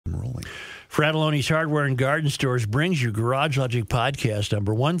Fratelloni's Hardware and Garden Stores brings you Garage Logic Podcast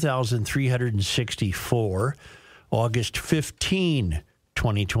number 1364, August 15,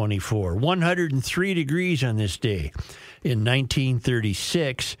 2024. 103 degrees on this day in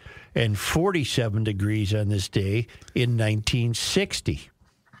 1936 and 47 degrees on this day in 1960.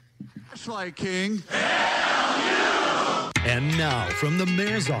 Flashlight King. And now, from the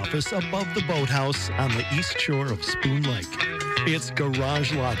mayor's office above the boathouse on the east shore of Spoon Lake, it's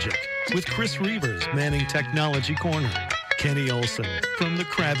Garage Logic with Chris Reavers manning Technology Corner, Kenny Olson from the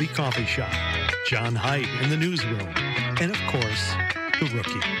Krabby Coffee Shop, John Heidt in the newsroom, and of course, the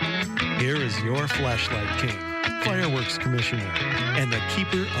rookie. Here is your Flashlight King, Fireworks Commissioner, and the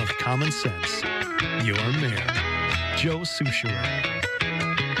Keeper of Common Sense, your mayor, Joe Soucheray.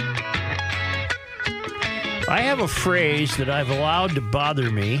 I have a phrase that I've allowed to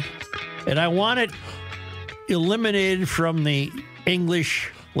bother me, and I want it eliminated from the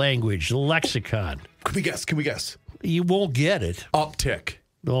English language, the lexicon. Can we guess? You won't get it. Uptick.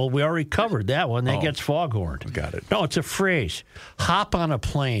 Well, we already covered that one. That gets foghorned. Got it. No, it's a phrase. Hop on a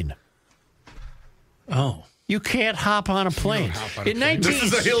plane. Oh. You can't hop on a plane. This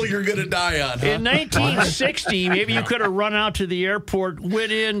is a hill you're going to die on, huh? In 1960, maybe you could have run out to the airport,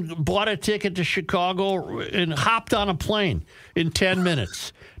 went in, bought a ticket to Chicago, and hopped on a plane in 10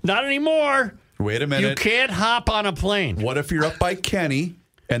 minutes. Not anymore. Wait a minute. You can't hop on a plane. What if you're up by Kenny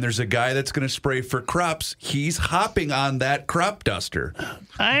and there's a guy that's going to spray for crops? He's hopping on that crop duster.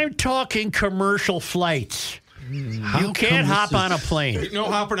 I'm talking commercial flights. You can't hop on a plane. No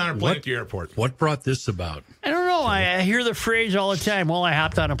hopping on a plane at the airport. What brought this about? I don't know. I hear the phrase all the time. Well, I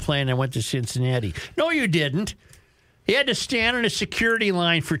hopped on a plane and went to Cincinnati. No, you didn't. You had to stand in a security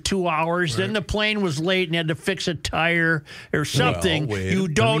line for 2 hours. Right. Then the plane was late and had to fix a tire or something. Well, you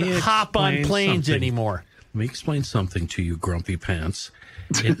don't hop on planes anymore. Let me explain something to you, Grumpy Pants.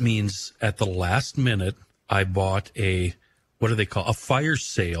 It means at the last minute, I bought a fire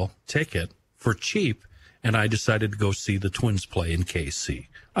sale ticket for cheap, and I decided to go see the Twins play in KC.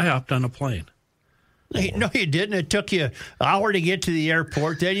 I hopped on a plane. No, you didn't. It took you an hour to get to the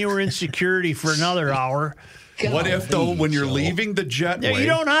airport. Then you were in security for another hour. What if, though, when you're leaving the jetway... You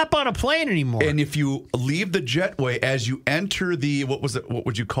don't hop on a plane anymore. And if you leave the jetway, as you enter the... What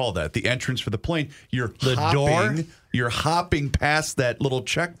would you call that? The entrance for the plane. You're hopping past that little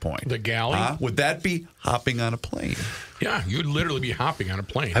checkpoint. The galley? Would that be hopping on a plane? Yeah, you'd literally be hopping on a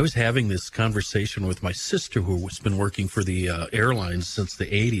plane. I was having this conversation with my sister, who's been working for the airlines since the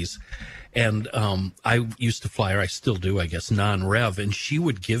 80s. And I used to fly, or I still do, I guess, non-rev. And she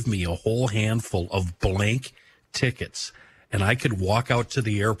would give me a whole handful of blank tickets, and I could walk out to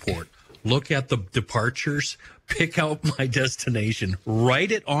the airport, look at the departures, pick out my destination,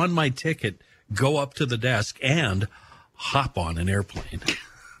 write it on my ticket, go up to the desk, and hop on an airplane.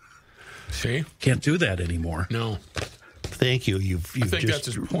 See? Can't do that anymore. No. Thank you. You've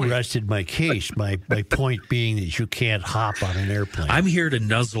just rested my case. My point being that you can't hop on an airplane. I'm here to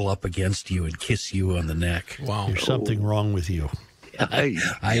nuzzle up against you and kiss you on the neck. Wow. There's something wrong with you. Lucky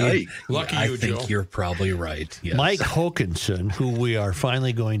I you, think Joe. you're probably right. Yes. Mike Hokinson, who we are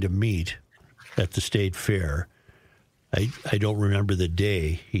finally going to meet at the State Fair. I don't remember the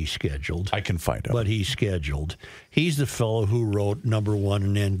day he's scheduled. I can find out. But he's scheduled. He's the fellow who wrote Number One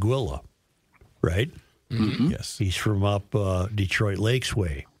in Anguilla, right? Mm-hmm. Yes. He's from up Detroit Lakes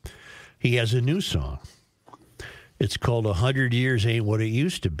Way. He has a new song. It's called 100 Years Ain't What It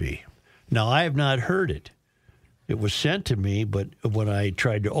Used to Be. Now, I have not heard it. It was sent to me, but when I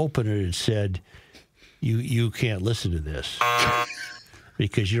tried to open it, it said, you can't listen to this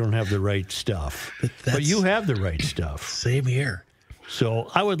because you don't have the right stuff. But you have the right stuff. Same here. So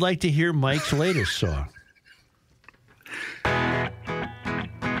I would like to hear Mike's latest song.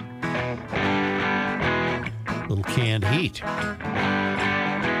 Little Canned Heat.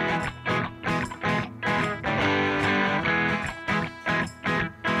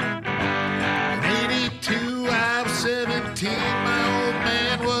 My old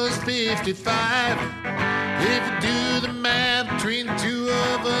man was 55. If you do the math between the two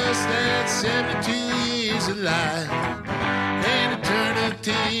of us, that's 72 years alive. An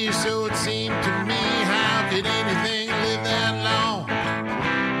eternity, so it seemed to me. How could anything live that long?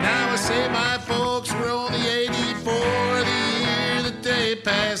 Now I say my folks were only 84 the year that they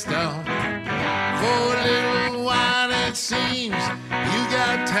passed on. For a little while it seems you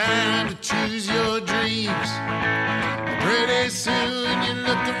got time to choose your dreams. Pretty soon you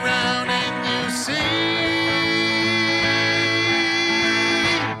look around and you see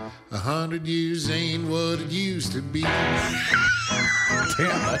 100 years ain't what it used to be. Damn,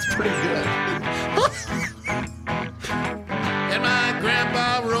 that's pretty good. And my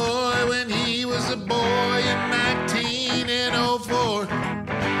grandpa Roy, when he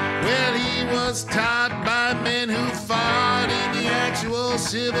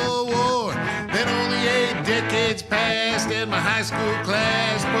Civil War. Then only 8 decades passed, and my high school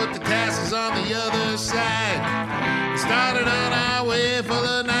class put the tassels on the other side. We started on our way full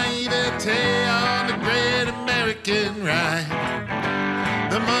of naivete on the great American ride.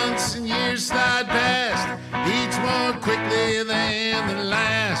 The months and years slide past, each more quickly than the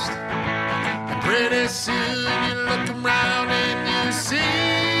last. And pretty soon you look around and you see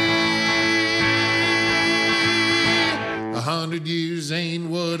 100 years ain't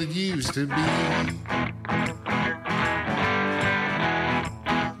what it used to be.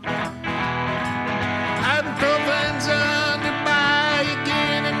 Ibuprofen's under buy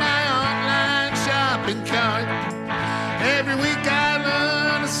again in my online shopping cart. Every week I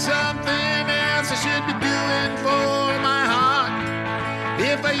learn something else I should be doing for my heart.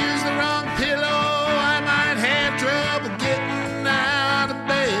 If I use the wrong pillow, I might have trouble getting out of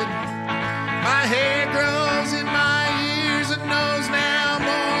bed. My hair grows in my ears and nose now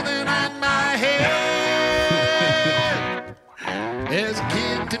more than on my head. As a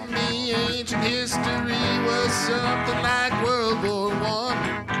kid, to me, ancient history was something like World War I.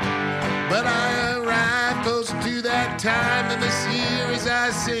 But I arrived closer to that time than the series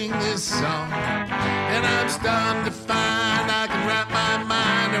I sing this song. And I'm starting to find I can wrap my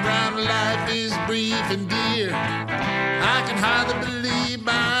mind around life is brief and dear. I can hardly believe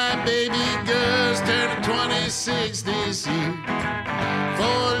my baby girl's turning 26 this year. For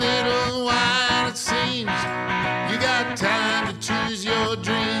a little while it seems you got time to choose your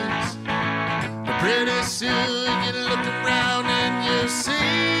dreams. But pretty soon you look around and you see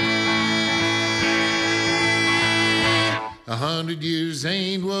 100 years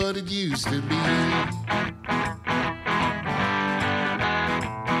ain't what it used to be.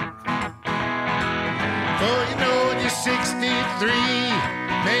 For you know when you're 63,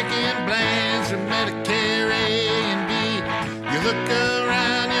 making plans for Medicare A and B, you look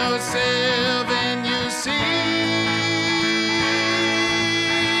around yourself and you see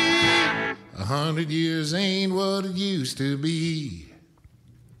 100 years ain't what it used to be.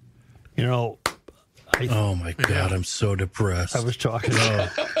 You know, Oh my God, I'm so depressed. I was talking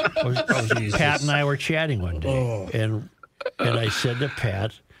to Pat and I were chatting one day, and I said to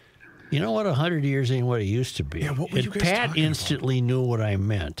Pat, "You know what? 100 years ain't what it used to be." Yeah, what were and you guys Pat talking instantly knew what I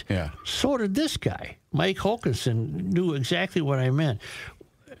meant. Yeah. So did this guy, Mike Holkinson, knew exactly what I meant.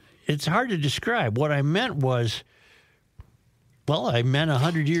 It's hard to describe. What I meant was, well, I meant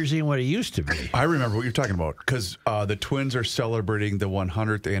 100 years ain't what it used to be. I remember what you're talking about because the Twins are celebrating the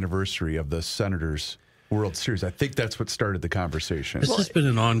 100th anniversary of the Senators World Series. I think that's what started the conversation. This has been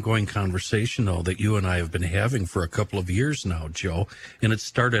an ongoing conversation, though, that you and I have been having for a couple of years now, Joe. And it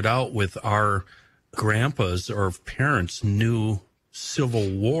started out with our grandpas or parents knew Civil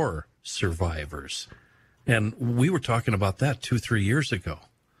War survivors. And we were talking about that 2-3 years ago.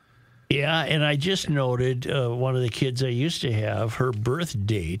 Yeah, and I just noted one of the kids I used to have, her birth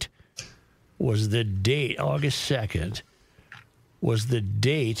date was the date, August 2nd, was the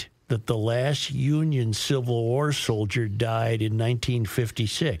date that the last Union Civil War soldier died in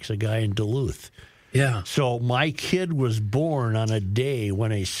 1956, a guy in Duluth. Yeah. So my kid was born on a day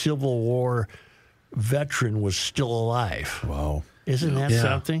when a Civil War veteran was still alive. Wow. Isn't that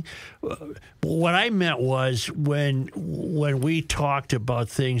something? What I meant was when we talked about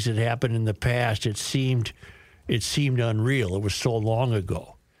things that happened in the past, it seemed unreal. It was so long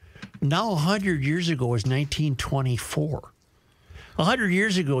ago. Now 100 years ago was 1924. 100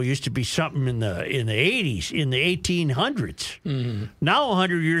 years ago used to be something in the 80s, in the 1800s. Mm-hmm. Now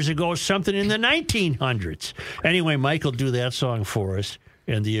 100 years ago is something in the 1900s. Anyway, Mike will do that song for us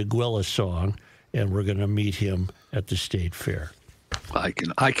and the Aguila song, and we're going to meet him at the State Fair. I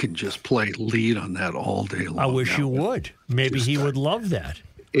can just play lead on that all day long. I wish you would. Maybe he would love that.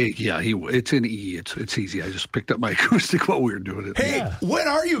 Yeah, he would. It's in E. It's easy. I just picked up my acoustic while we were doing it. Hey, when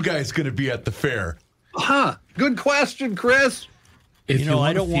are you guys going to be at the fair? Good question, Chris.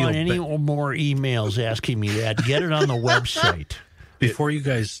 I don't want any more emails asking me that. Get it on the website. Before you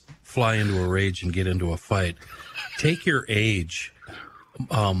guys fly into a rage and get into a fight, take your age.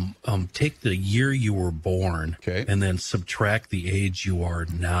 Take the year you were born, and then subtract the age you are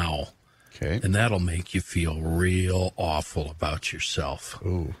now. Okay. And that'll make you feel real awful about yourself.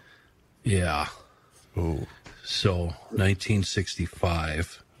 Ooh. Yeah. Ooh. So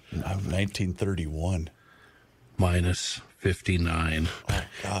 1965. 1931. Minus 59. Oh,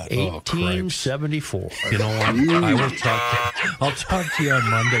 God. 1874. You know what? I'll talk to you on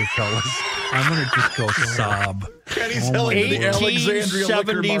Monday, fellas. I'm going to just go sob. Kenny's selling to the Alexandria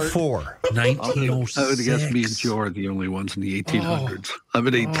Liquor Mart. 1906. I would guess me and Joe are the only ones in the 1800s. I'm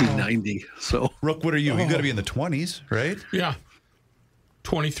at 1890. So, Rook, what are you? You got to be in the 20s, right? Yeah.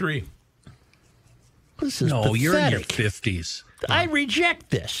 23. This is No, you're in your pathetic. 50s. I reject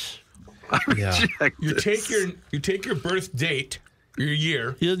this. Yeah. You take your birth date, your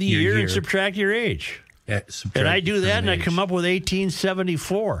year. The Your year year. and subtract your age. And I do that, and I come up with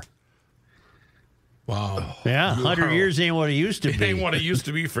 1874. Wow. Yeah, 100 years ain't what it used to It be. ain't what it used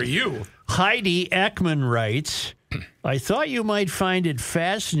to be for you. Heidi Ekman writes, I thought you might find it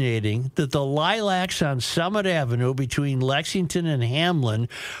fascinating that the lilacs on Summit Avenue between Lexington and Hamlin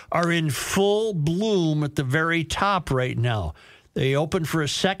are in full bloom at the very top right now. They opened for a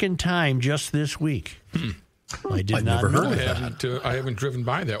second time just this week. I did not know that. I haven't driven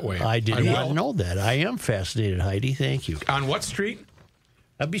by that way. I did not will. know that. I am fascinated, Heidi. Thank you. On what street?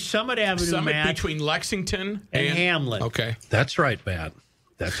 That'd be Summit Avenue, Summit Matt, between Lexington and Hamlin. Okay. That's right, Matt.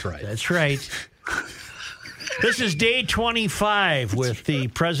 That's right. That's right. This is day 25 with the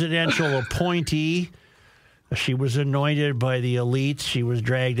presidential appointee. She was anointed by the elites. She was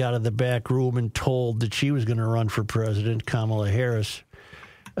dragged out of the back room and told that she was going to run for president, Kamala Harris.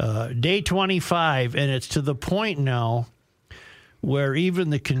 Day 25, and it's to the point now where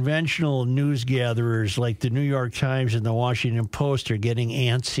even the conventional news gatherers like the New York Times and the Washington Post are getting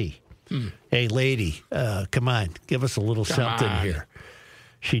antsy. Hey, lady, come on, give us a little something here.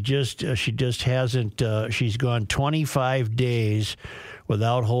 She just hasn't. She's gone 25 days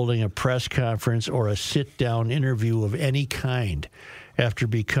without holding a press conference or a sit-down interview of any kind after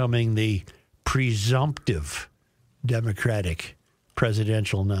becoming the presumptive Democratic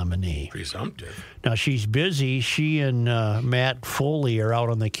presidential nominee. Presumptive. Now, she's busy. She and Matt Foley are out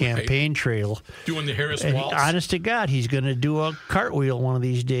on the campaign trail. Doing the Harris And waltz. honest to God, he's going to do a cartwheel one of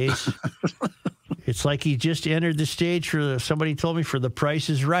these days. It's like he just entered the stage for, somebody told me, for The Price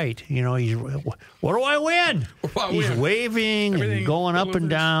is Right. You know, he's, what do I win? He's waving and going up and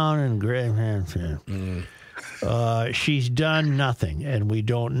down and she's done nothing, and we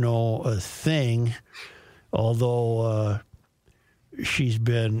don't know a thing, although she's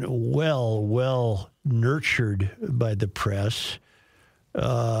been well nurtured by the press.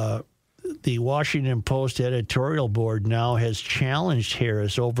 The Washington Post editorial board now has challenged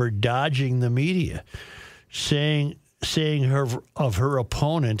Harris over dodging the media, saying of her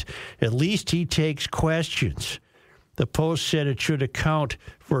opponent, at least he takes questions. The Post said it should account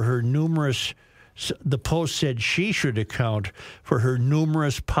for her numerous. The Post said she should account for her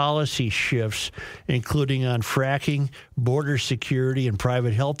numerous policy shifts, including on fracking, border security, and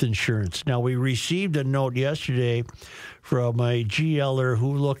private health insurance. Now, we received a note yesterday from a GL'er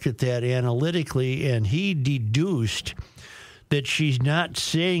who looked at that analytically, and he deduced that she's not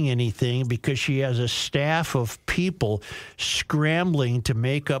saying anything because she has a staff of people scrambling to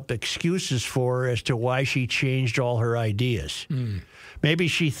make up excuses for her as to why she changed all her ideas. Maybe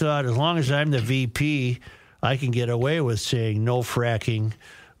she thought, as long as I'm the VP, I can get away with saying no fracking,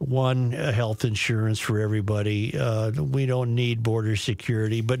 one health insurance for everybody. We don't need border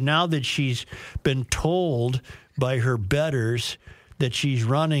security. But now that she's been told by her betters that she's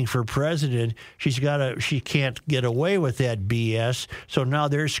running for president, she can't get away with that BS. So now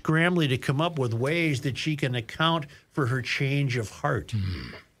they're scrambling to come up with ways that she can account for her change of heart.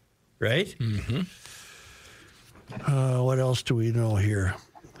 Right? Mm-hmm. What else do we know here?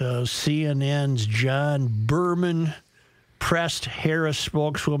 CNN's John Berman pressed Harris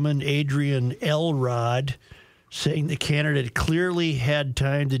spokeswoman Adrian Elrod, saying the candidate clearly had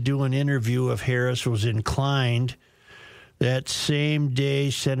time to do an interview if Harris was inclined. That same day,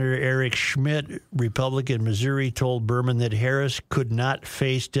 Senator Eric Schmidt, Republican Missouri, told Berman that Harris could not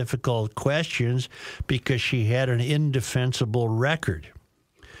face difficult questions because she had an indefensible record.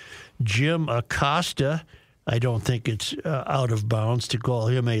 Jim Acosta, I don't think it's out of bounds to call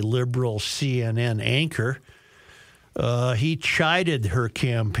him a liberal CNN anchor. He chided her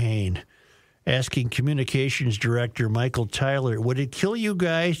campaign, asking communications director Michael Tyler, would it kill you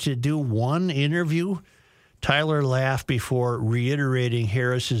guys to do one interview? Tyler laughed before reiterating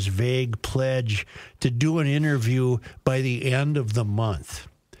Harris's vague pledge to do an interview by the end of the month.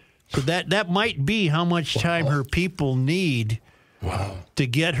 So that might be how much time her people need to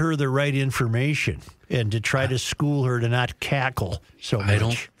get her the right information and to try to school her to not cackle so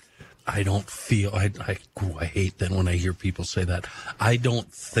much. I don't feel, I hate that when I hear people say that. I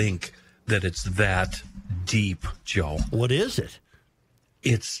don't think that it's that deep, Joe. What is it?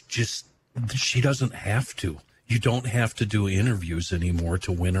 It's just, she doesn't have to. You don't have to do interviews anymore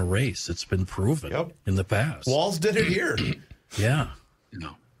to win a race. It's been proven in the past. Walz did it here. Yeah. You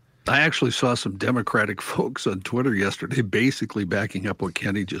know, I actually saw some Democratic folks on Twitter yesterday basically backing up what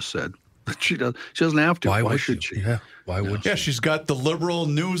Kenny just said. She doesn't have to. Why should she? Yeah. Why would she? Yeah, she's got the liberal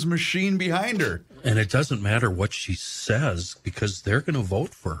news machine behind her. And it doesn't matter what she says because they're going to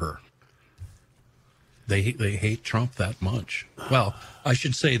vote for her. They hate Trump that much. Well, I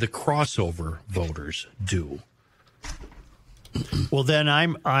should say the crossover voters do. Well, then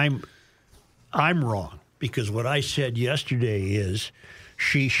I'm wrong, because what I said yesterday is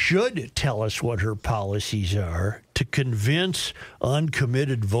she should tell us what her policies are to convince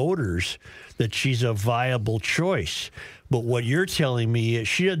uncommitted voters that she's a viable choice. But what you're telling me is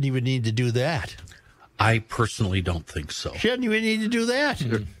she doesn't even need to do that. I personally don't think so. She doesn't even need to do that.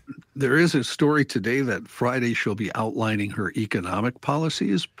 There is a story today that Friday she'll be outlining her economic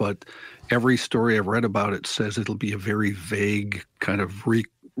policies, but every story I've read about it says it'll be a very vague kind of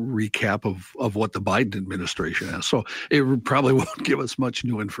recap of what the Biden administration has. So it probably won't give us much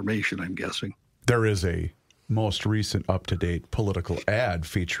new information, I'm guessing. There is a most recent up-to-date political ad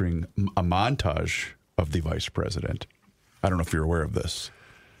featuring a montage of the vice president. I don't know if you're aware of this.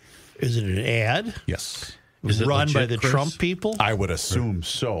 Is it an ad? Yes. Is it run legit, by the Chris? Trump people? I would assume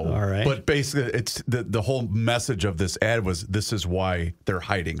so. All right. But basically, it's the whole message of this ad was this is why they're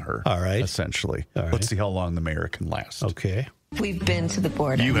hiding her. All right. Essentially. All right. Let's see how long the mayor can last. Okay. We've been to the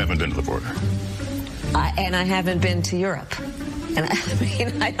border. You haven't been to the border. And I haven't been to Europe.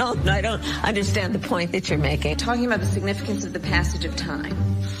 And I don't understand the point that you're making. Talking about the significance of the passage of time,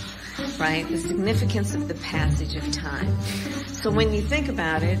 right? The significance of the passage of time. So when you think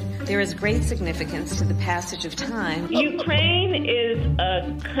about it, there is great significance to the passage of time. Ukraine is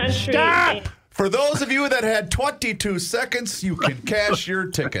a country. Stop! For those of you that had 22 seconds, you can cash your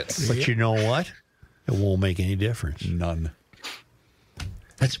tickets. But you know what? It won't make any difference. None.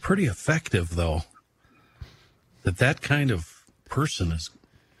 That's pretty effective, though. That kind of person is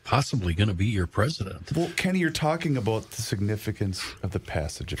possibly going to be your president. Well, Kenny, you're talking about the significance of the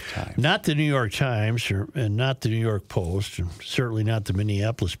passage of time. Not the New York Times and not the New York Post, and certainly not the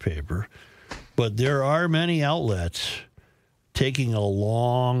Minneapolis paper, but there are many outlets taking a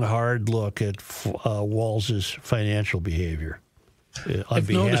long, hard look at Walz's financial behavior on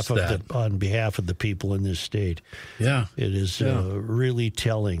behalf of the people in this state. Yeah, it is really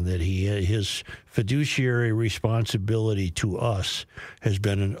telling that his fiduciary responsibility to us has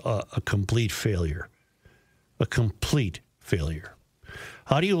been a complete failure. A complete failure.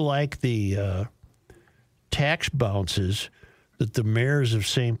 How do you like the tax bounces that the mayors of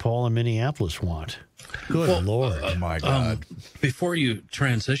St. Paul and Minneapolis want? Good Lord. Oh, my God. Before you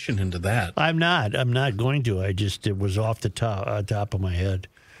transition into that. I'm not going to. It was off the top of my head.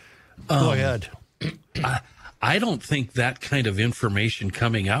 Go ahead. I don't think that kind of information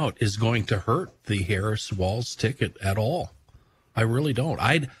coming out is going to hurt the Harris-Walz ticket at all. I really don't.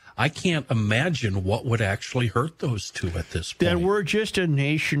 I can't imagine what would actually hurt those two at this point. That we're just a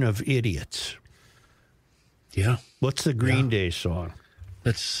nation of idiots. Yeah. What's the Green Day song?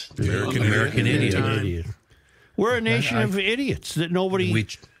 That's American Idiot. We're a nation of idiots that nobody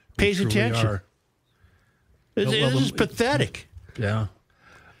pays attention. This is pathetic. Yeah.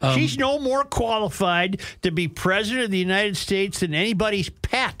 She's no more qualified to be president of the United States than anybody's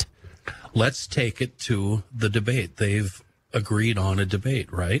pet. Let's take it to the debate. They've agreed on a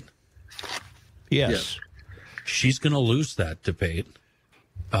debate, right? Yes. She's going to lose that debate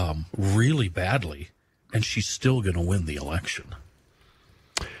really badly, and she's still going to win the election.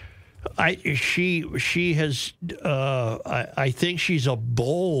 I think she's a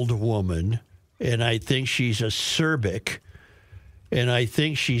bold woman, and I think she's acerbic, and I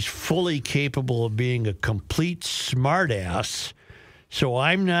think she's fully capable of being a complete smartass. So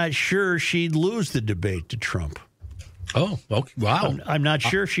I'm not sure she'd lose the debate to Trump. Oh, okay. Wow. I'm not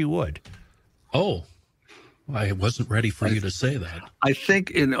sure she would. Oh, I wasn't ready for you to say that. I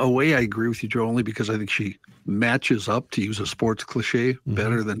think in a way I agree with you, Joe, only because I think she matches up, to use a sports cliche,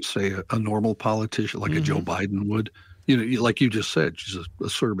 better than, say, a normal politician like a Joe Biden would. You know, like you just said, she's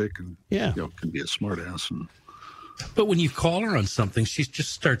acerbic and can be a smartass. But when you call her on something, she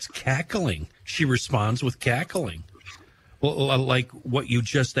just starts cackling. She responds with cackling. Well, like what you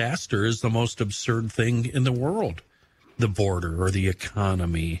just asked her is the most absurd thing in the world. The border or the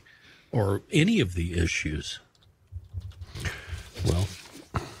economy or any of the issues. Well,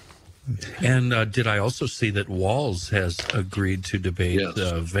 and did I also see that Walz has agreed to debate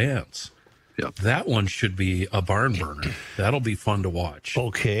Vance? Yep. That one should be a barn burner. That'll be fun to watch.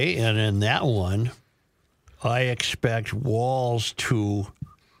 Okay, and in that one, I expect Walz to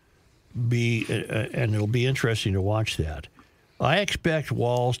be, and it'll be interesting to watch that. I expect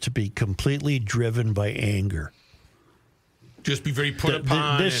Walz to be completely driven by anger. Just be very put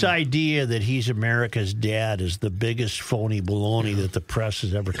upon. This idea that he's America's dad is the biggest phony baloney that the press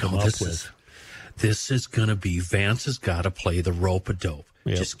has ever come up with. This is going to be, Vance has got to play the rope-a-dope.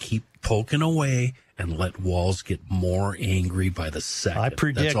 Yep. Just keep poking away and let Walz get more angry by the second. I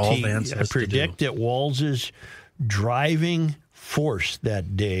predict that Walz's driving force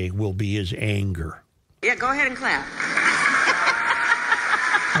that day will be his anger. Yeah, go ahead and clap.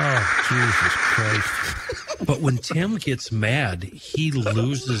 Oh, Jesus Christ. But when Tim gets mad, he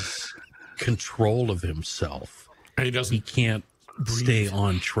loses control of himself. And he can't stay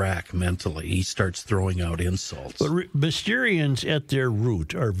on track mentally. He starts throwing out insults. But Mysterians at their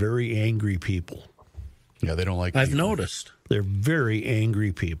root are very angry people. Yeah, they don't like I've noticed. They're very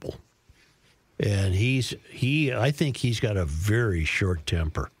angry people. And I think he's got a very short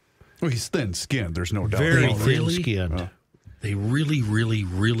temper. Well, he's thin-skinned, there's no doubt. Very thin-skinned. They really, really,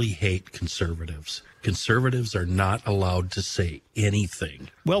 really hate conservatives. Conservatives are not allowed to say anything.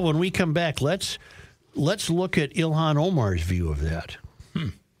 Well, when we come back, let's look at Ilhan Omar's view of that.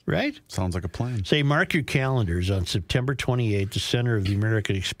 Right? Sounds like a plan. Say, mark your calendars. On September 28th, the Center of the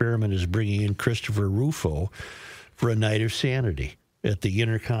American Experiment is bringing in Christopher Rufo for a night of sanity at the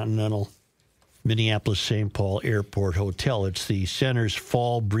Intercontinental Minneapolis-St. Paul Airport Hotel. It's the center's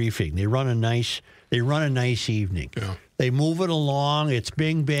fall briefing. They run a nice evening. Yeah. They move it along. It's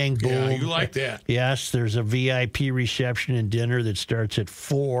bing, bang, boom. Yeah, you like that. Yes, there's a VIP reception and dinner that starts at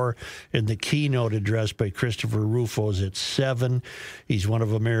 4, and the keynote address by Christopher Rufo is at 7. He's one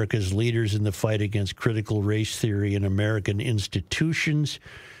of America's leaders in the fight against critical race theory in American institutions.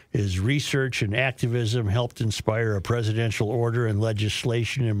 His research and activism helped inspire a presidential order and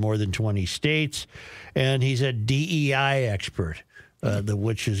legislation in more than 20 states, and he's a DEI expert.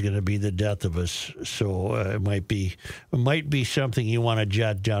 Which is going to be the death of us. So it might be something you want to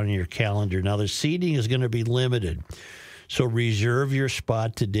jot down in your calendar. Now, the seating is going to be limited, so reserve your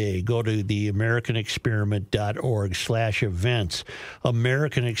spot today. Go to theamericanexperiment.org/events.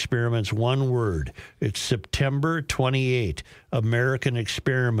 American Experiments, one word. It's September 28.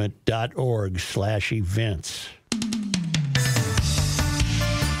 Americanexperiment.org/events.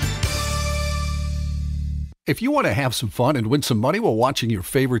 If you want to have some fun and win some money while watching your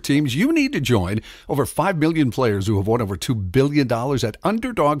favorite teams, you need to join over 5 million players who have won over $2 billion at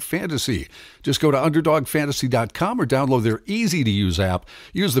Underdog Fantasy. Just go to UnderdogFantasy.com or download their easy-to-use app.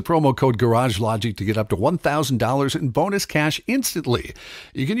 Use the promo code GarageLogic to get up to $1,000 in bonus cash instantly.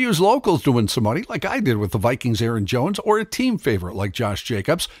 You can use locals to win some money, like I did with the Vikings' Aaron Jones, or a team favorite like Josh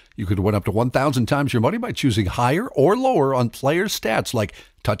Jacobs. You could win up to 1,000 times your money by choosing higher or lower on player stats like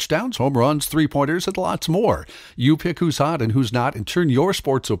touchdowns, home runs, three-pointers, and lots more. You pick who's hot and who's not and turn your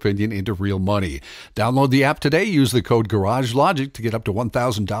sports opinion into real money. Download the app today. Use the code GarageLogic to get up to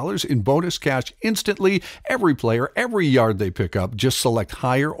 $1,000 in bonus cash instantly. Every player, every yard they pick up, just select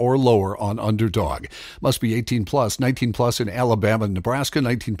higher or lower on Underdog. Must be 18 plus, 19 plus in Alabama and Nebraska,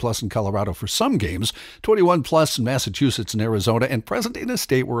 19 plus in Colorado for some games, 21 plus in Massachusetts and Arizona, and present in a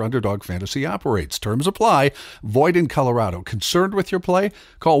state where Underdog Fantasy operates. Terms apply. Void in Colorado. Concerned with your play?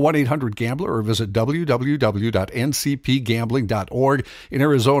 Call 1-800-GAMBLER or visit www.ncpgambling.org. In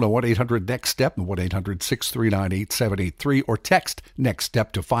Arizona, 1-800-NEXT-STEP and 1-800-639-8783 or text NEXT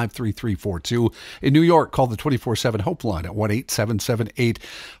STEP to 53342. In New York, call the 24/7 Hope line at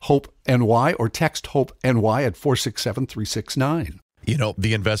 1-877-8-HOPE-NY or text HOPE-NY at 467-369. You know,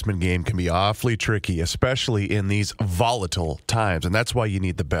 the investment game can be awfully tricky, especially in these volatile times, and that's why you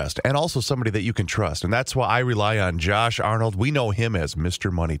need the best, and also somebody that you can trust, and that's why I rely on Josh Arnold. We know him as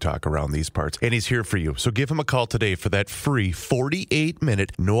Mr. Money Talk around these parts, and he's here for you. So give him a call today for that free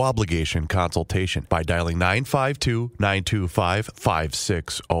 48-minute, no-obligation consultation by dialing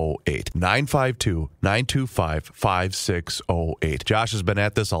 952-925-5608. 952-925-5608. Josh has been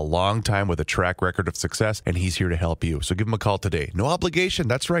at this a long time with a track record of success, and he's here to help you. So give him a call today. No obligation.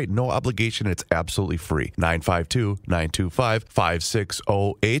 That's right. No obligation. It's absolutely free.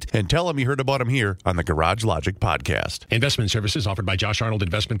 952-925-5608. And tell him you heard about him here on the Garage Logic podcast. Investment services offered by Josh Arnold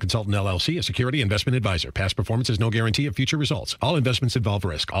Investment Consultant LLC, a security investment advisor. Past performance is no guarantee of future results. All investments involve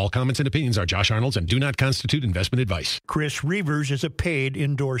risk. All comments and opinions are Josh Arnold's and do not constitute investment advice. Chris Reavers is a paid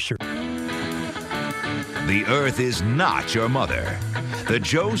endorser. The earth is not your mother. The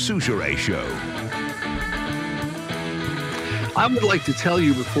Joe Souchere Show. I would like to tell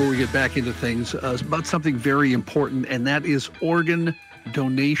you before we get back into things about something very important, and that is organ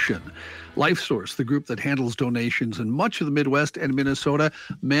donation. LifeSource, the group that handles donations in much of the Midwest and Minnesota.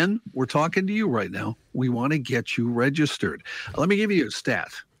 Men, we're talking to you right now. We want to get you registered. Let me give you a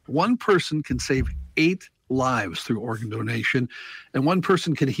stat. One person can save 8 lives through organ donation, and one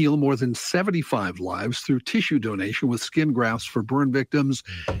person can heal more than 75 lives through tissue donation with skin grafts for burn victims,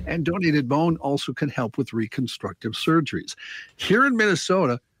 and donated bone also can help with reconstructive surgeries. Here in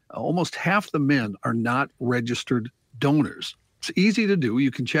Minnesota, almost half the men are not registered donors. It's easy to do. You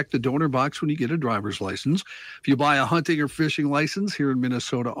can check the donor box when you get a driver's license. If you buy a hunting or fishing license here in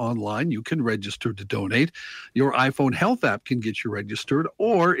Minnesota online, you can register to donate. Your iPhone health app can get you registered,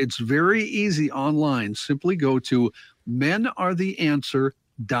 or it's very easy online. Simply go to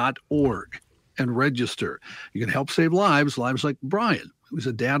menaretheanswer.org and register. You can help save lives like Brian, who was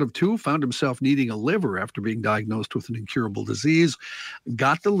a dad of 2, found himself needing a liver after being diagnosed with an incurable disease,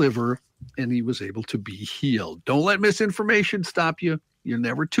 got the liver, and he was able to be healed. Don't let misinformation stop you. You're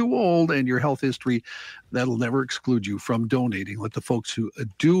never too old, and your health history, that'll never exclude you from donating. Let the folks who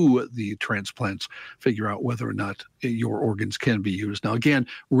do the transplants figure out whether or not your organs can be used. Now, again,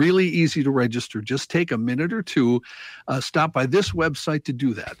 really easy to register. Just take a minute or two. Stop by this website to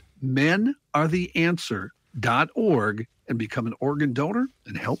do that. menaretheanswer.org and become an organ donor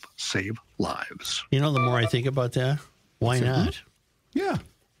and help save lives. You know, the more I think about that, why not? Yeah.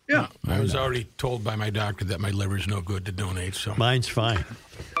 Yeah. I was already told by my doctor that my liver is no good to donate. So mine's fine.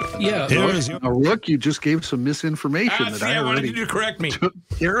 Yeah. Now, Rook, you just gave some misinformation that I wanted already you to correct me. took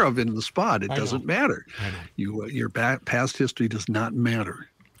care of in the spot. It I doesn't know. matter. Your past history does not matter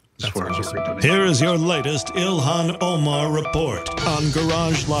as far as organ donation. Here is your latest Ilhan Omar report on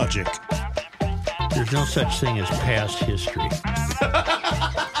Garage Logic. There's no such thing as past history.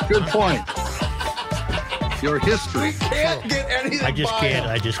 Good point. Your history. Can't get anything. I can't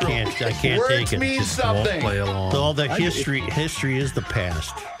Words take it. mean Just something. Play along. all the history is the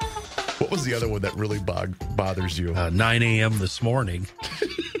past. What was the other one that really bothers you? 9 a.m. this morning,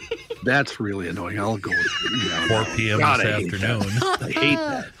 That's really annoying. I'll go with 4 p.m. God, this I hate afternoon. that. I hate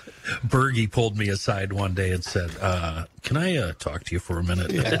that. Bergie pulled me aside one day and said, can I talk to you for a minute?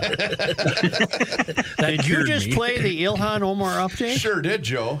 Did you just play the Ilhan Omar update? Sure did,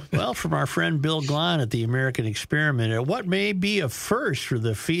 Joe. Well, from our friend Bill Glahn at the American Experiment, what may be a first for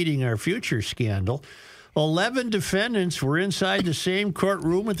the Feeding Our Future scandal, 11 defendants were inside the same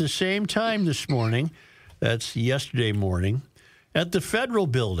courtroom at the same time this morning. That's yesterday morning. At the Federal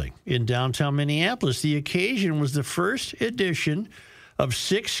Building in downtown Minneapolis. The occasion was the first edition of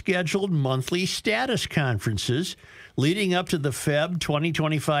 6 scheduled monthly status conferences leading up to the Feb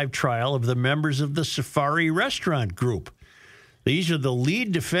 2025 trial of the members of the Safari Restaurant Group. These are the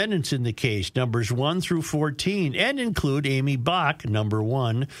lead defendants in the case, numbers 1 through 14, and include Amy Bach, number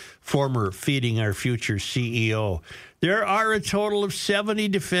 1, former Feeding Our Future CEO. There are a total of 70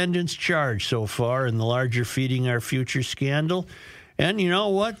 defendants charged so far in the larger Feeding Our Future scandal. And you know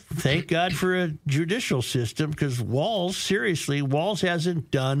what? Thank God for a judicial system, because Walz hasn't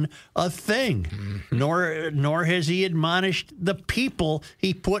done a thing, nor has he admonished the people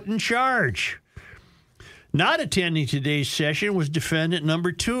he put in charge. Not attending today's session was defendant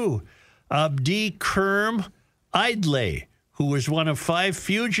number 2, Abdi Kerm Eidley, who was one of 5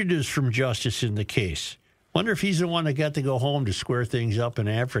 fugitives from justice in the case. Wonder if he's the one that got to go home to square things up in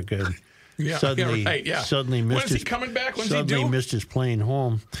Africa. Suddenly missed When's he coming back? When's he due? missed his plane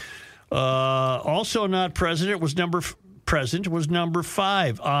home. Also not present was number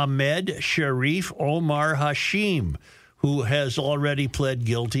 5, Ahmed Sharif Omar Hashim, who has already pled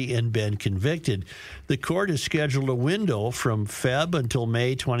guilty and been convicted. The court has scheduled a window from Feb until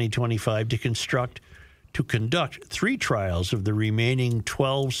May 2025 to conduct 3 trials of the remaining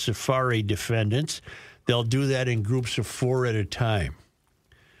 12 Safari defendants. They'll do that in groups of 4 at a time.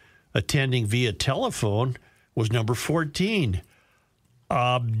 Attending via telephone was number 14,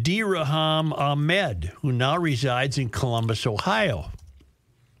 Abdiraham Ahmed, who now resides in Columbus, Ohio.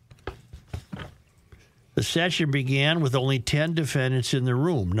 The session began with only 10 defendants in the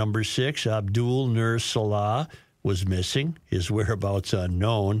room. Number 6, Abdul Nur Salah, was missing, his whereabouts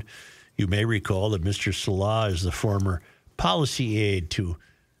unknown. You may recall that Mr. Salah is the former policy aide to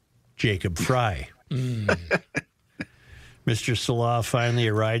Jacob Fry. Mr. Salah finally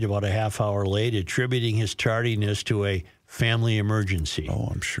arrived about a half hour late, attributing his tardiness to a family emergency.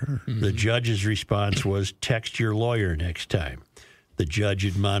 Oh, I'm sure. The judge's response was, text your lawyer next time. The judge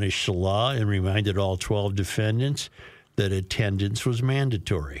admonished Salah and reminded all 12 defendants that attendance was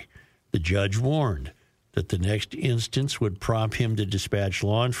mandatory. The judge warned that the next instance would prompt him to dispatch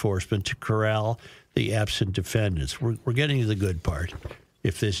law enforcement to corral the absent defendants. We're getting to the good part.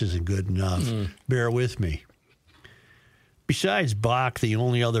 If this isn't good enough, bear with me. Besides Bach, the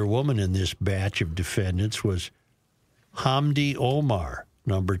only other woman in this batch of defendants was Hamdi Omar,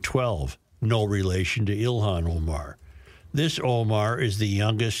 number 12, no relation to Ilhan Omar. This Omar is the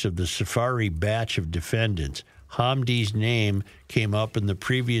youngest of the Safari batch of defendants. Hamdi's name came up in the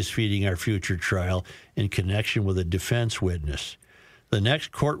previous Feeding Our Future trial in connection with a defense witness. The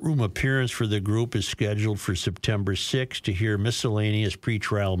next courtroom appearance for the group is scheduled for September 6 to hear miscellaneous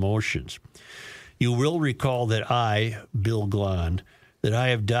pretrial motions. You will recall that I, Bill Glahn, that I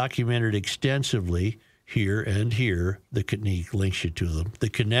have documented extensively here, the Nick links you to them, the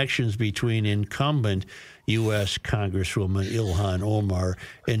connections between incumbent U.S. Congresswoman Ilhan Omar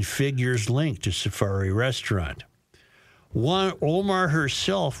and figures linked to Safari Restaurant. Omar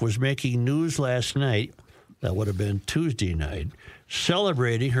herself was making news last night, that would have been Tuesday night,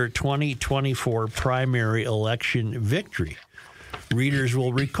 celebrating her 2024 primary election victory. Readers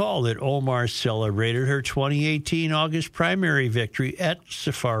will recall that Omar celebrated her 2018 August primary victory at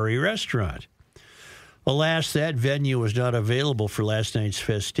Safari Restaurant. Alas, that venue was not available for last night's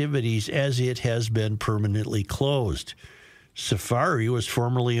festivities as it has been permanently closed. Safari was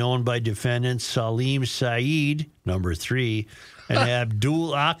formerly owned by defendants Salim Saeed, number 3, and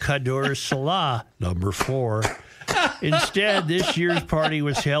Abdul Akadur Salah, number 4. Instead, this year's party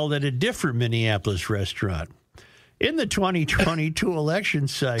was held at a different Minneapolis restaurant. In the 2022 election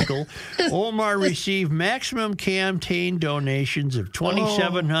cycle, Omar received maximum campaign donations of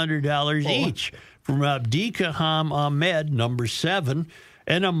 $2,700 each from Abdikaham Ahmed, number 7,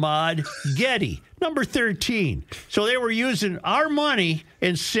 and Ahmad Getty, number 13. So they were using our money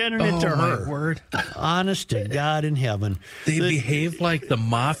and sending it to her. My word. Honest to God in heaven. They behaved like the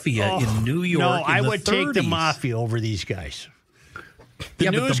mafia in New York. No, in I the would 30s. take the mafia over these guys. But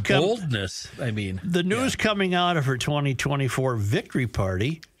the boldness, The news coming out of her 2024 victory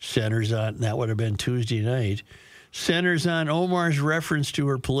party centers on, that would have been Tuesday night, centers on Omar's reference to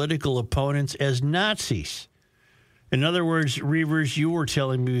her political opponents as Nazis. In other words, Reavers, you were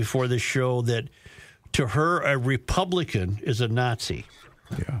telling me before the show that to her, a Republican is a Nazi.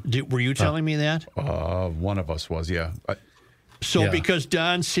 Yeah. Were you telling me that? One of us was, yeah. Because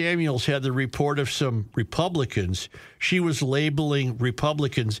Don Samuels had the report of some Republicans, she was labeling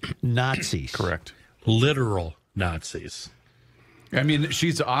Republicans Nazis. Correct. Literal Nazis. I mean,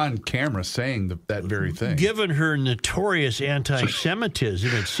 she's on camera saying that very thing. Given her notorious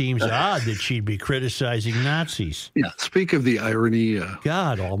anti-Semitism, it seems odd that she'd be criticizing Nazis. Yeah, speak of the irony.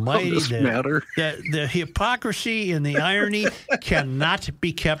 God almighty. The hypocrisy and the irony cannot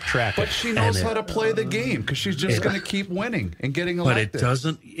be kept track of. But she knows how to play the game because she's just going to keep winning and getting elected. But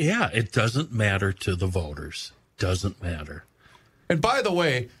it doesn't matter to the voters. Doesn't matter. And by the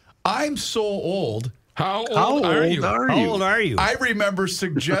way, I'm so old. How old are you? How old are you? I remember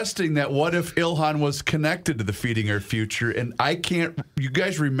suggesting that what if Ilhan was connected to the Feeding Our Future, and I can't. You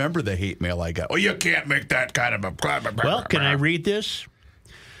guys remember the hate mail I got? Oh, you can't make that kind of a. Well, can I read this?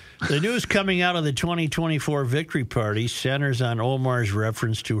 The news coming out of the 2024 victory party centers on Omar's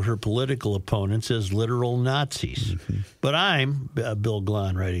reference to her political opponents as literal Nazis. Mm-hmm. But I'm, Bill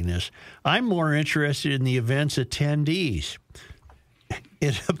Glahn writing this, I'm more interested in the event's attendees.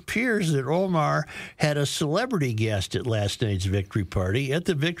 It appears that Omar had a celebrity guest at last night's victory party. At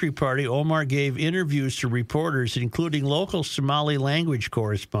the victory party, Omar gave interviews to reporters, including local Somali language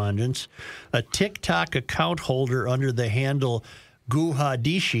correspondents, a TikTok account holder under the handle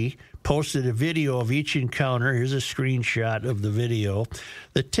Guhadishi posted a video of each encounter. Here's a screenshot of the video.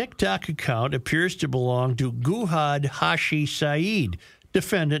 The TikTok account appears to belong to Guhad Hashi Saeed,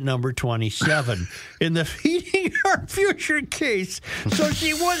 defendant number 27 in the Feeding Our Future case. So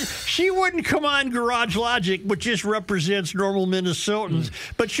she wouldn't come on Garage Logic, which just represents normal Minnesotans,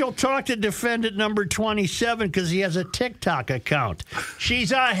 but she'll talk to defendant number 27 because he has a TikTok account.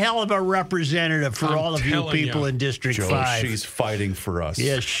 She's a hell of a representative for all of you people in District Joe, 5. She's fighting for us.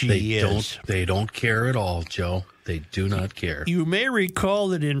 Yes, she is. They don't care at all, Joe. They do not care. You may recall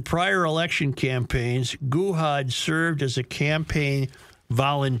that in prior election campaigns, Guhad served as a campaign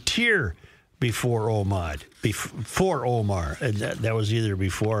volunteer before Omar, and that was either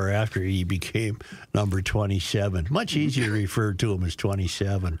before or after he became number 27. Much easier to refer to him as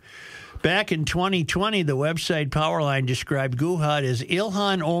 27. Back in 2020, the website Powerline described Guhad as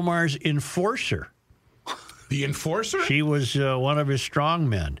Ilhan Omar's enforcer. The enforcer? She was one of his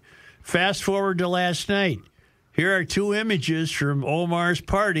strongmen. Fast forward to last night. Here are two images from Omar's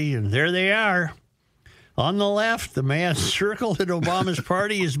party, and there they are. On the left, the man circled at Obama's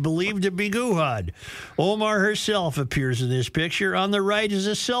party is believed to be Guhad. Omar herself appears in this picture. On the right is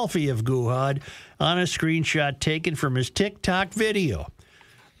a selfie of Guhad on a screenshot taken from his TikTok video.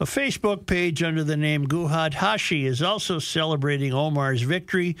 A Facebook page under the name Guhad Hashi is also celebrating Omar's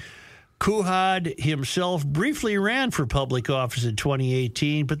victory. Kuhad himself briefly ran for public office in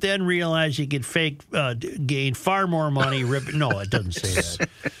 2018, but then realized he could gain far more money. No, it doesn't say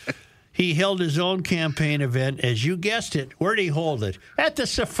that. He held his own campaign event, as you guessed it. Where did he hold it? At the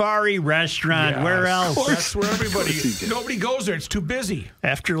Safari Restaurant. Yeah, where else? That's where nobody goes there. It's too busy.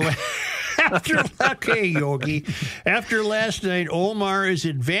 Okay, Yogi. After last night, Omar is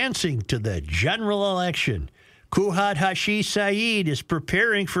advancing to the general election. Kuhad Hashi Saeed is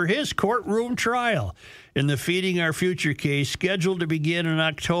preparing for his courtroom trial in the Feeding Our Future case, scheduled to begin in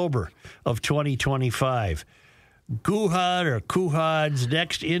October of 2025. Kuhad's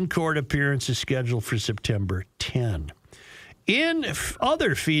next in-court appearance is scheduled for September 10. In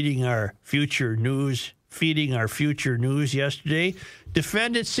other Feeding Our Future news yesterday,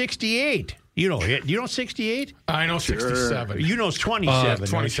 defendant 68. You know 68? I know 67. You know 27.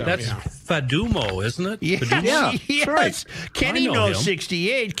 27. That's Fadumo, isn't it? Yes, Fadumo? yes. Right. Kenny knows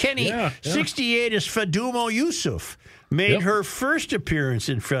 68. Kenny, 68 is Fadumo Yusuf. Made her first appearance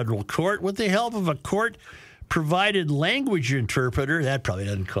in federal court with the help of a court-provided language interpreter. That probably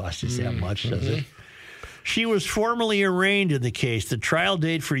doesn't cost us that much, does it? She was formally arraigned in the case. The trial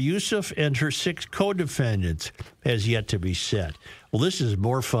date for Yusuf and her 6 co-defendants has yet to be set. Well, this is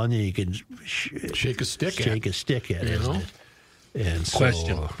more fun than you can shake a stick at, isn't it? And so,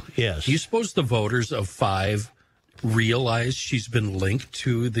 question. Yes. Do you suppose the voters of 5 realize she's been linked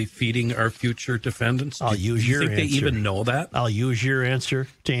to the Feeding Our Future defendants? I'll use your answer. Do you think they even know that? I'll use your answer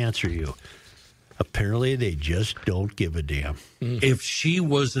to answer you. Apparently, they just don't give a damn. If she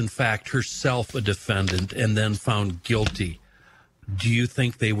was, in fact, herself a defendant and then found guilty, do you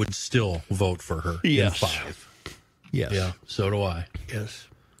think they would still vote for her in 5? Yes. Yeah, so do I. Yes.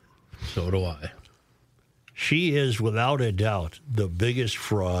 So do I. She is, without a doubt, the biggest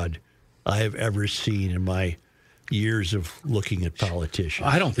fraud I have ever seen in my years of looking at politicians.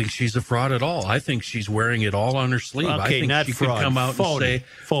 I don't think she's a fraud at all. I think she's wearing it all on her sleeve. Okay, I think not she fraud. could come out Phony. and say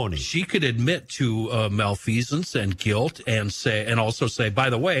phony. She could admit to malfeasance and guilt and also say, by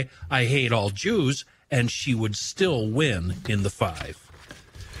the way, I hate all Jews, and she would still win in the 5.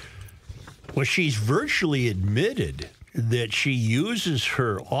 Well, she's virtually admitted that she uses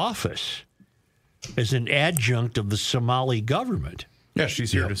her office as an adjunct of the Somali government. Yeah,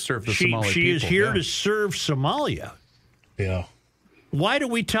 she's here to serve the Somali people. She is here to serve Somalia. Yeah. Why do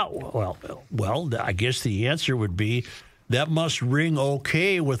we tell? Well, I guess the answer would be that must ring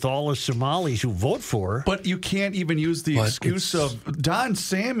okay with all the Somalis who vote for her. But you can't even use the excuse of Don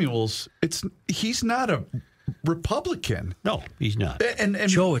Samuels. He's not a Republican. No, he's not. And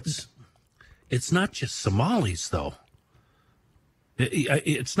Joe, it's not just Somalis, though.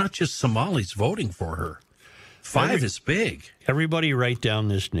 It's not just Somalis voting for her. 5 is big. Everybody write down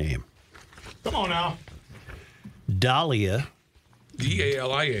this name. Come on now. Dalia.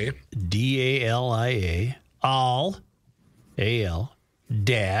 D-A-L-I-A. D-A-L-I-A. A-L,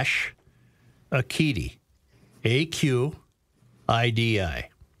 dash, Akidi. A-Q-I-D-I.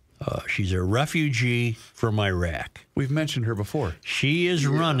 She's a refugee from Iraq. We've mentioned her before. She is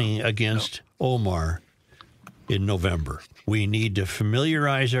running against Omar in November. We need to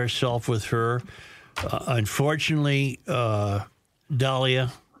familiarize ourselves with her. Unfortunately,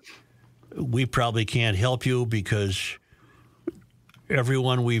 Dahlia, we probably can't help you because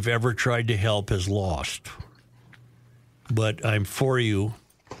everyone we've ever tried to help has lost. But I'm for you.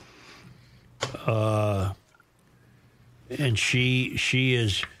 And she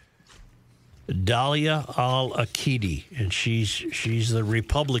is Dalia Al-Akidi, and she's the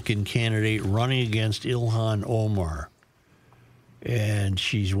Republican candidate running against Ilhan Omar. And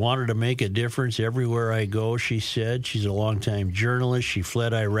she's wanted to make a difference everywhere I go, she said. She's a longtime journalist. She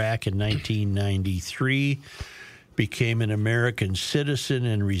fled Iraq in 1993, became an American citizen,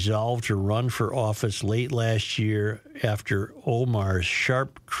 and resolved to run for office late last year after Omar's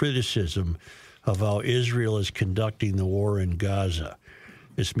sharp criticism of how Israel is conducting the war in Gaza.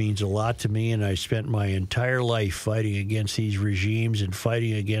 This means a lot to me, and I spent my entire life fighting against these regimes and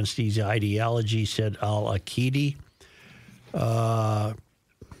fighting against these ideologies, said Al-Akidi. I've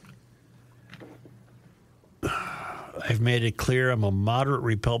made it clear I'm a moderate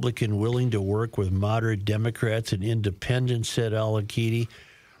Republican willing to work with moderate Democrats and independents, said Al-Akidi.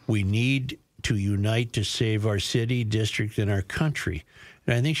 We need to unite to save our city, district, and our country.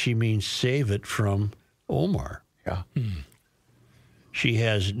 And I think she means save it from Omar. Yeah. She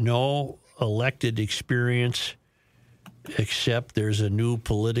has no elected experience, except there's a new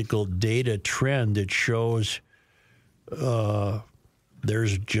political data trend that shows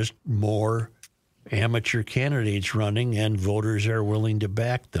there's just more amateur candidates running and voters are willing to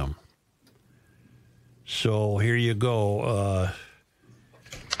back them. So here you go.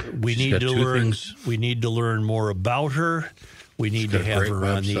 We need to learn. We need to learn more about her. We need to have her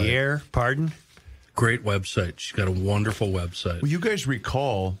on the air. Pardon? Great website. She's got a wonderful website. Well, you guys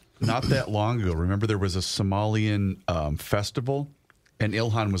recall not that long ago, remember there was a Somalian festival and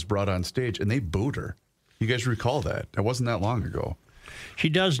Ilhan was brought on stage and they booed her. You guys recall that? It wasn't that long ago. She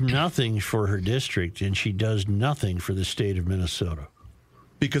does nothing for her district and she does nothing for the state of Minnesota.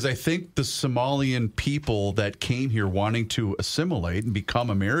 Because I think the Somalian people that came here wanting to assimilate and become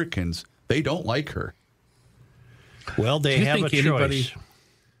Americans, they don't like her. Well, they have a choice.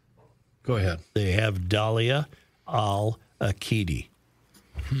 Go ahead. They have Dalia al-Akidi.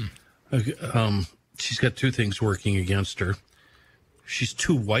 She's got two things working against her. She's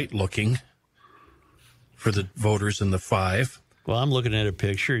too white-looking for the voters in the 5. Well, I'm looking at a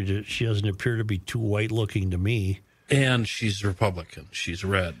picture. She doesn't appear to be too white-looking to me. And she's Republican. She's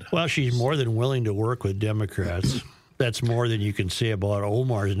red. Well, she's more than willing to work with Democrats. That's more than you can say about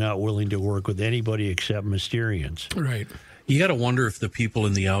Omar's not willing to work with anybody except Mysterians. Right. You got to wonder if the people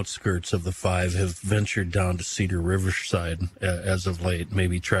in the outskirts of the 5 have ventured down to Cedar Riverside as of late,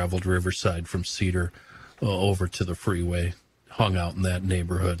 maybe traveled Riverside from Cedar over to the freeway, hung out in that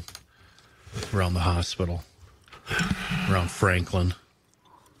neighborhood, around the hospital, around Franklin.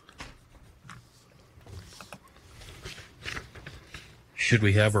 Should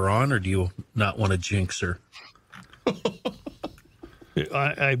we have her on, or do you not want to jinx her?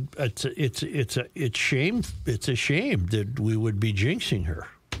 It's a shame that we would be jinxing her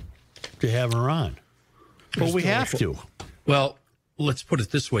to have her on, but we have to. Well, let's put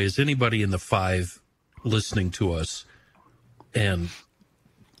it this way: is anybody in the 5 listening to us, and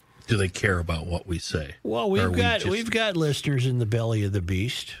do they care about what we say? Well, we've got listeners in the belly of the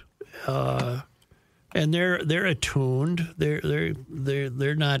beast, and they're attuned.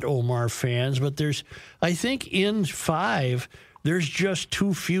 They're not Omar fans, but I think in 5. There's just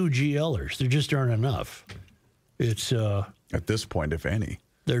too few GL'ers. There just aren't enough. It's at this point, if any.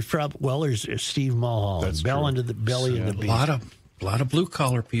 There's there's Steve Mulholland, into the belly of the beast. A lot of blue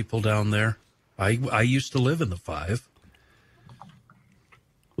collar people down there. I used to live in the 5.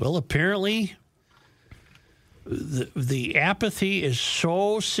 Well, apparently, the apathy is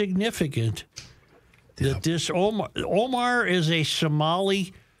so significant that this Omar is a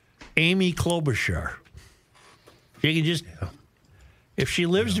Somali Amy Klobuchar. You can just. If she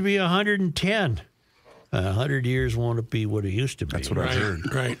lives to be 110, 100 years won't it be what it used to be? That's what I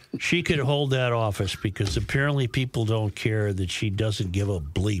heard. Right. She could hold that office because apparently people don't care that she doesn't give a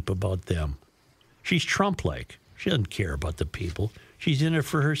bleep about them. She's Trump-like. She doesn't care about the people. She's in it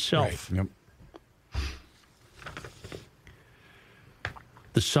for herself. Right. Yep.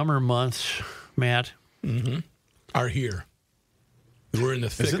 The summer months, Matt, are here. We're in the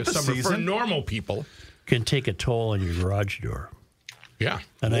thick of summer. For normal people, can take a toll on your garage door. Yeah.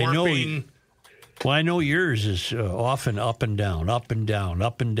 And I know yours is often up and down, up and down,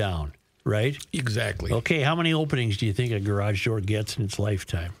 up and down, right? Exactly. Okay, how many openings do you think a garage door gets in its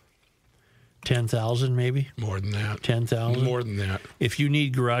lifetime? 10,000 maybe? More than that. 10,000? More than that. If you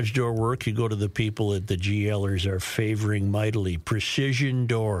need garage door work, you go to the people at the GL'ers are favoring mightily. Precision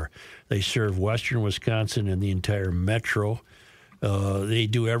Door. They serve western Wisconsin and the entire metro. They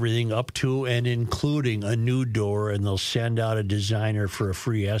do everything up to and including a new door, and they'll send out a designer for a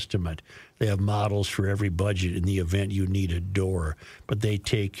free estimate. They have models for every budget in the event you need a door. But they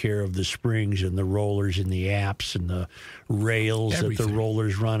take care of the springs and the rollers and the apps and the rails that the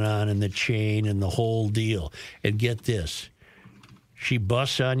rollers run on and the chain and the whole deal. And get this, she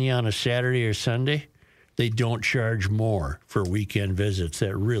busts on you on a Saturday or Sunday, they don't charge more for weekend visits.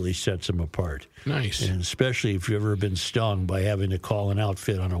 That really sets them apart. Nice. And especially if you've ever been stung by having to call an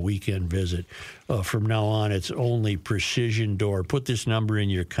outfit on a weekend visit. From now on, it's only Precision Door. Put this number in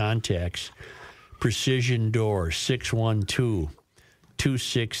your contacts. Precision Door,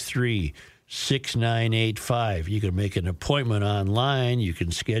 612-263-6985. You can make an appointment online. You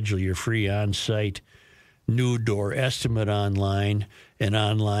can schedule your free on-site new door estimate online. And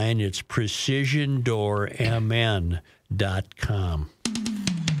online, it's precisiondoormn.com.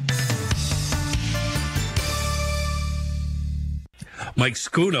 Mike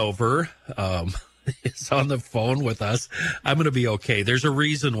Schoonover is on the phone with us. I'm going to be okay. There's a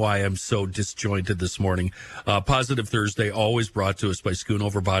reason why I'm so disjointed this morning. Positive Thursday, always brought to us by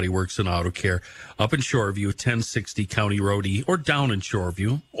Schoonover Body Works and Auto Care. Up in Shoreview, 1060 County Road E, or down in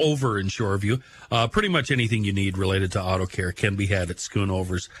Shoreview, over in Shoreview. Pretty much anything you need related to auto care can be had at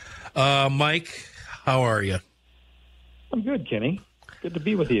Schoonover's. Mike, how are you? I'm good, Kenny. Good to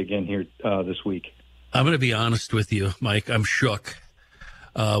be with you again here this week. I'm going to be honest with you, Mike. I'm shook.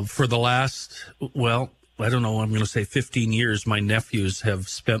 For the last, I don't know, I'm going to say 15 years, my nephews have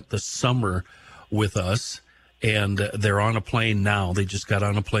spent the summer with us, and they're on a plane now. They just got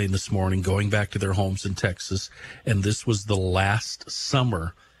on a plane this morning going back to their homes in Texas, and this was the last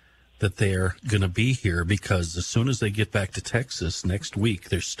summer that they're going to be here, because as soon as they get back to Texas next week,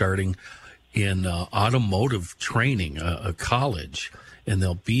 they're starting in automotive training, a college, and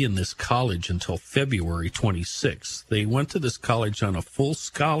they'll be in this college until February 26th. They went to this college on a full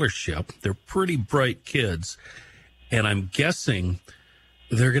scholarship. They're pretty bright kids, and I'm guessing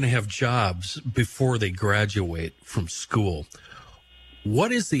they're going to have jobs before they graduate from school.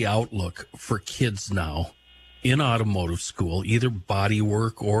 What is the outlook for kids now in automotive school, either body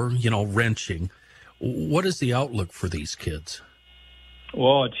work or, wrenching? What is the outlook for these kids?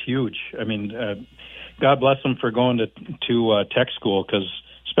 Well, it's huge. I mean, God bless them for going to tech school, because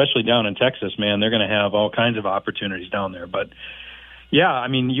especially down in Texas, man, they're going to have all kinds of opportunities down there. But yeah, I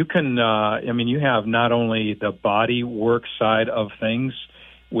mean, you can. You have not only the body work side of things.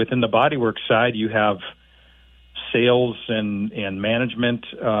 Within the body work side, you have sales and management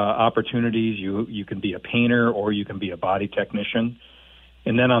opportunities. You can be a painter, or you can be a body technician.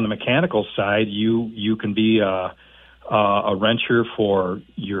 And then on the mechanical side, you can be a wrencher for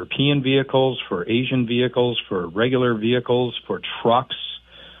European vehicles, for Asian vehicles, for regular vehicles, for trucks.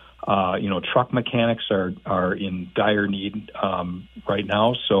 Truck mechanics are in dire need right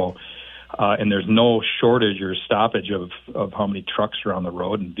now. So, and there's no shortage or stoppage of how many trucks are on the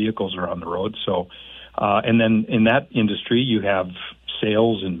road and vehicles are on the road. So, and then in that industry, you have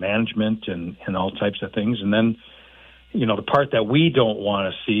sales and management and all types of things. And then, the part that we don't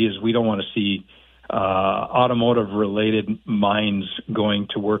want to see is we don't want to see automotive-related minds going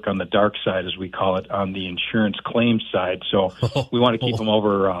to work on the dark side, as we call it, on the insurance claims side. So we want to keep them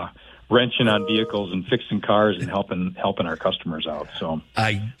over wrenching on vehicles and fixing cars and helping our customers out. So,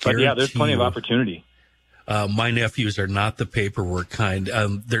 but yeah, there's plenty of opportunity. My nephews are not the paperwork kind.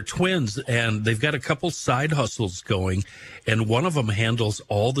 They're twins, and they've got a couple side hustles going, and one of them handles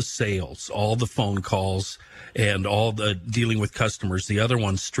all the sales, all the phone calls, and all the dealing with customers. The other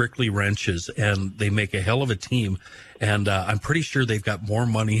one strictly wrenches, and they make a hell of a team. And I'm pretty sure they've got more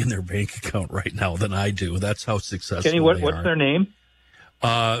money in their bank account right now than I do. That's how successful Kenny, they are. what's their name?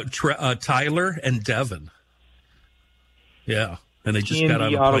 Tyler and Devin. Yeah, and they just got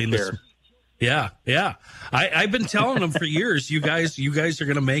on a plane this. Yeah. I've been telling them for years, you guys are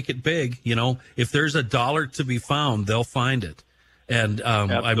going to make it big. If there's a dollar to be found, they'll find it. And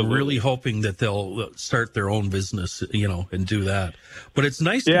I'm really hoping that they'll start their own business, and do that. But it's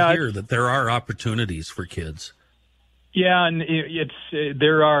nice to hear that there are opportunities for kids. Yeah, and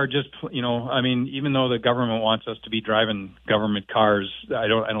there are just, even though the government wants us to be driving government cars, I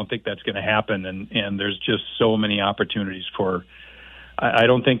don't think that's going to happen. And there's just so many opportunities for. I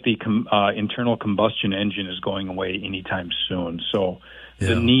don't think the internal combustion engine is going away anytime soon. So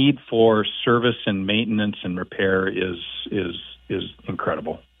the need for service and maintenance and repair is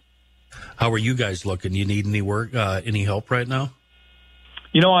incredible. How are you guys looking? You need any work, any help right now?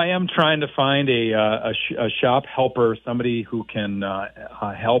 I am trying to find a shop helper, somebody who can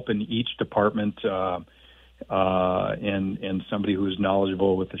help in each department, and somebody who's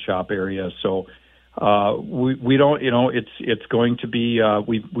knowledgeable with the shop area. So we don't, it's going to be.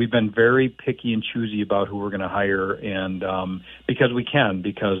 We've been very picky and choosy about who we're going to hire, and because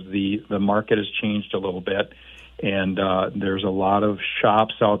the market has changed a little bit. And there's a lot of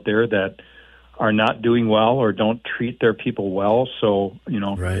shops out there that are not doing well or don't treat their people well. So,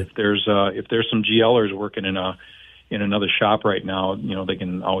 if there's some GL'ers working in another shop right now, they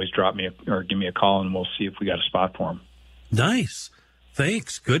can always drop me or give me a call, and we'll see if we got a spot for them. Nice.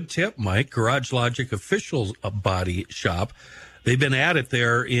 Thanks. Good tip, Mike. Garage Logic official body shop. They've been at it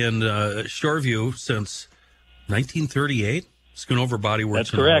there in Shoreview since 1938. Schoonover Body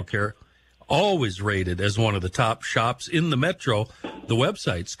Works. That's correct. Care. Always rated as one of the top shops in the metro. The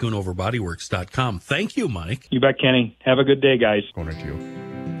website, schoonoverbodyworks.com. Thank you, Mike. You bet, Kenny. Have a good day, guys. Going to you.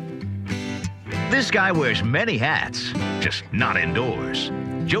 This guy wears many hats, just not indoors.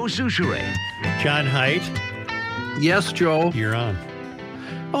 Joe Souchere. John Heidt. Yes, Joe. You're on.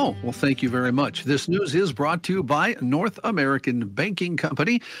 Oh, well, thank you very much. This news is brought to you by North American Banking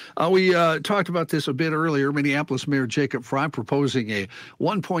Company. We talked about this a bit earlier. Minneapolis Mayor Jacob Fry proposing a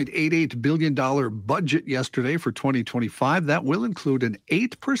 $1.88 billion budget yesterday for 2025. That will include an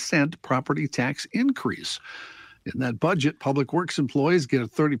 8% property tax increase. In that budget, public works employees get a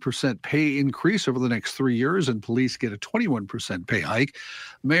 30% pay increase over the next 3 years, and police get a 21% pay hike.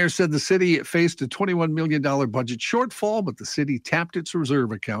 The mayor said the city faced a $21 million budget shortfall, but the city tapped its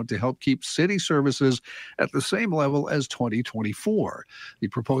reserve account to help keep city services at the same level as 2024. The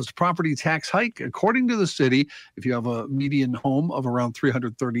proposed property tax hike, according to the city, if you have a median home of around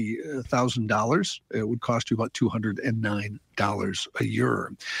 $330,000, it would cost you about $209 a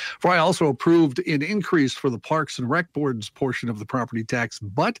year. Fry also approved an increase for the Parks and Rec Board's portion of the property tax,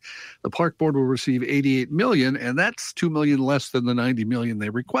 but the Park Board will receive $88 million, and that's $2 million less than the $90 million they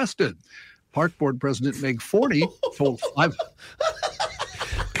requested. Park Board President Meg Forney told five.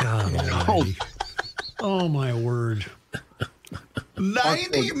 God, oh my word!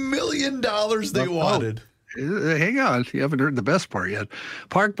 $90 million they wanted. Hang on, you haven't heard the best part yet.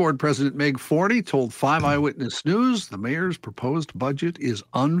 Park Board President Meg Forney told 5 Eyewitness News the mayor's proposed budget is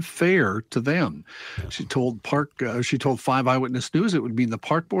unfair to them. She told 5 Eyewitness News it would mean the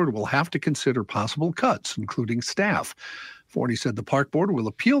Park Board will have to consider possible cuts, including staff. Forney said the Park Board will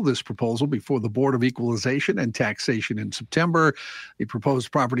appeal this proposal before the Board of Equalization and Taxation in September. The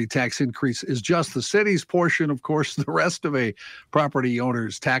proposed property tax increase is just the city's portion. Of course, the rest of a property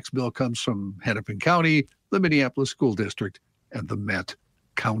owner's tax bill comes from Hennepin County, the Minneapolis School District, and the Met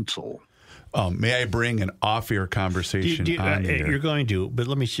Council. May I bring an off-air conversation on here? You're going to, but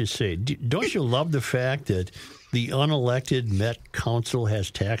let me just say, don't you love the fact that the unelected Met Council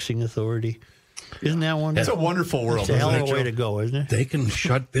has taxing authority? Isn't that wonderful? It's a wonderful world. It's a hell of a way to go, isn't it? They can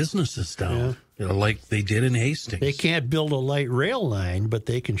shut businesses down, like they did in Hastings. They can't build a light rail line, but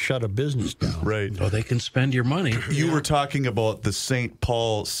they can shut a business down. Right. Or they can spend your money. You were talking about the St.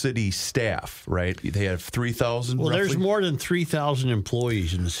 Paul city staff, right? They have 3,000 Well, roughly? there's more than 3,000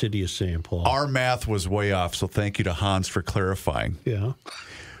 employees in the city of St. Paul. Our math was way off, so thank you to Hans for clarifying. Yeah.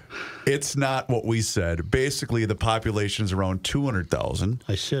 It's not what we said. Basically, the population is around 200,000.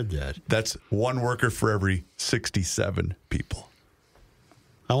 I said that. That's one worker for every 67 people.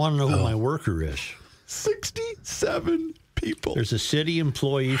 I want to know who my worker is. 67 people. There's a city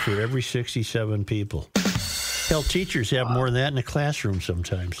employee for every 67 people. Hell, teachers have more than that in the classroom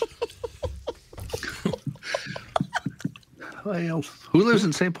sometimes. Well, who lives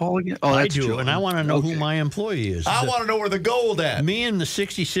in St. Paul again? Oh, I that's do, Joe. and I want to know who my employee is. I want to know where the gold at. Me and the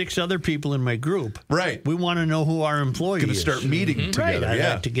 66 other people in my group. Right. We want to know who our employee is. Going to start meeting together. Right. I'd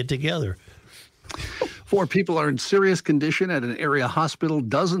Yeah. like to get together. 4 people are in serious condition at an area hospital.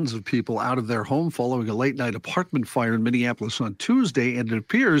 Dozens of people out of their home following a late-night apartment fire in Minneapolis on Tuesday, and it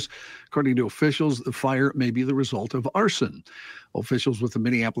appears, according to officials, the fire may be the result of arson. Officials with the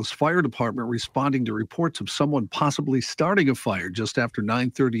Minneapolis Fire Department responding to reports of someone possibly starting a fire just after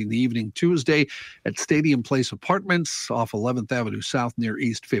 9:30 in the evening Tuesday at Stadium Place Apartments off 11th Avenue South near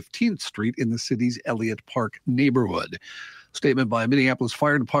East 15th Street in the city's Elliott Park neighborhood. Statement by a Minneapolis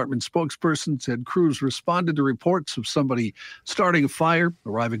Fire Department spokesperson said crews responded to reports of somebody starting a fire.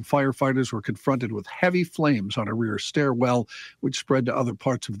 Arriving firefighters were confronted with heavy flames on a rear stairwell, which spread to other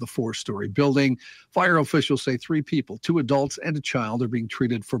parts of the 4-story building. Fire officials say 3 people, 2 adults and a child, are being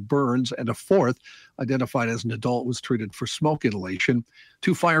treated for burns, and a 4th, identified as an adult, was treated for smoke inhalation.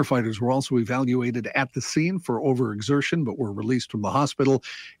 2 firefighters were also evaluated at the scene for overexertion, but were released from the hospital.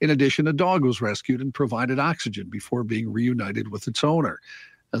 In addition, a dog was rescued and provided oxygen before being reunited with its owner.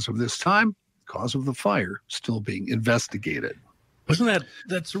 As of this time, the cause of the fire still being investigated.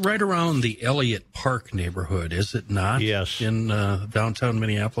 That's right around the Elliott Park neighborhood, is it not? Yes. In downtown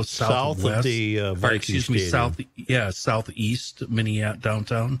Minneapolis, South of the southeast Minneapolis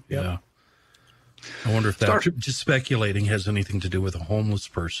downtown. Yep. Yeah. I wonder if that, just speculating, has anything to do with a homeless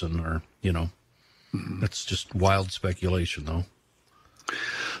person or, that's just wild speculation, though.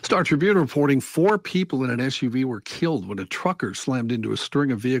 Star Tribune reporting 4 people in an SUV were killed when a trucker slammed into a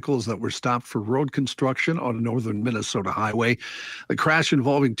string of vehicles that were stopped for road construction on a northern Minnesota highway. The crash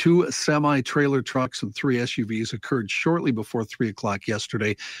involving 2 semi-trailer trucks and 3 SUVs occurred shortly before 3 o'clock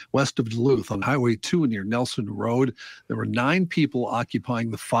yesterday west of Duluth on Highway 2 near Nelson Road. There were 9 people occupying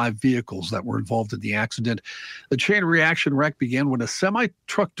the 5 vehicles that were involved in the accident. The chain reaction wreck began when a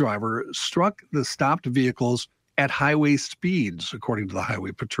semi-truck driver struck the stopped vehicles at highway speeds, according to the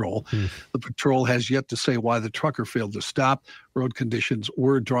Highway Patrol. The patrol has yet to say why the trucker failed to stop. Road conditions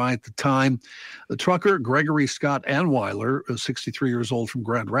were dry at the time. The trucker, Gregory Scott Anweiler, 63 years old from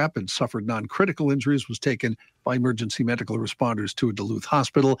Grand Rapids, suffered non-critical injuries, was taken by emergency medical responders to a Duluth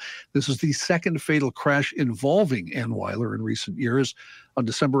hospital. This is the second fatal crash involving Anweiler in recent years. On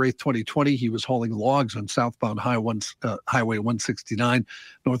December 8, 2020, he was hauling logs on southbound Highway 169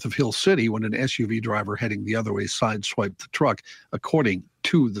 north of Hill City when an SUV driver heading the other way sideswiped the truck, according to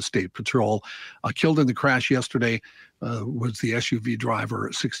to the State Patrol. Killed in the crash yesterday was the SUV driver,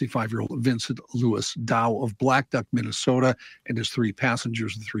 65-year-old Vincent Lewis Dow of Black Duck, Minnesota, and his 3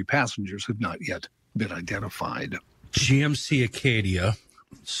 passengers. The 3 passengers have not yet been identified. GMC Acadia,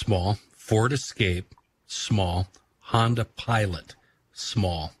 small. Ford Escape, small. Honda Pilot,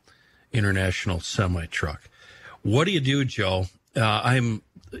 small. International semi-truck. What do you do, Joe?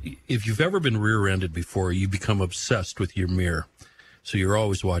 If you've ever been rear-ended before, you become obsessed with your mirror. So you're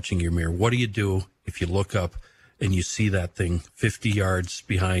always watching your mirror. What do you do if you look up and you see that thing 50 yards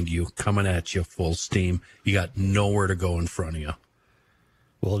behind you, coming at you full steam? You got nowhere to go in front of you.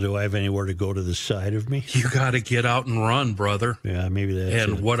 Well, do I have anywhere to go to the side of me? You got to get out and run, brother. Yeah, maybe that's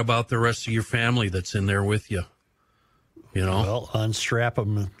And what about the rest of your family that's in there with you? You know? Well, unstrap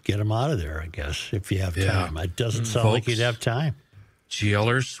them and get them out of there, I guess, if you have time. It doesn't sound like Folks, you'd have time.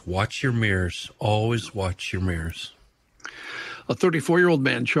 GL'ers, watch your mirrors. Always watch your mirrors. A 34-year-old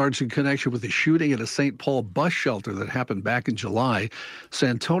man charged in connection with a shooting at a St. Paul bus shelter that happened back in July.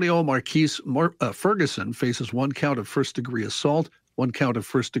 Santonio Marquise Ferguson faces 1 count of first-degree assault, 1 count of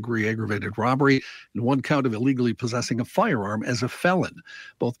first-degree aggravated robbery, and 1 count of illegally possessing a firearm as a felon.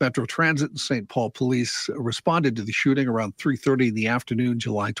 Both Metro Transit and St. Paul police responded to the shooting around 3:30 in the afternoon,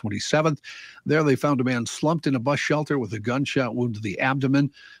 July 27th. There they found a man slumped in a bus shelter with a gunshot wound to the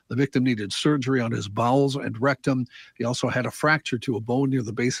abdomen. The victim needed surgery on his bowels and rectum. He also had a fracture to a bone near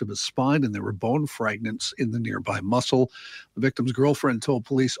the base of his spine, and there were bone fragments in the nearby muscle. The victim's girlfriend told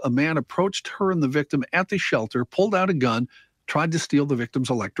police a man approached her and the victim at the shelter, pulled out a gun, tried to steal the victim's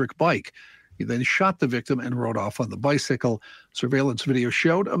electric bike. He then shot the victim and rode off on the bicycle. Surveillance video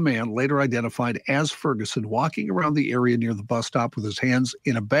showed a man, later identified as Ferguson, walking around the area near the bus stop with his hands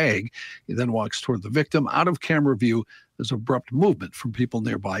in a bag. He then walks toward the victim. Out of camera view, there's abrupt movement from people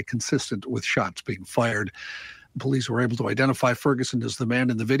nearby, consistent with shots being fired. Police were able to identify Ferguson as the man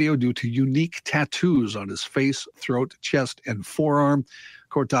in the video due to unique tattoos on his face, throat, chest, and forearm.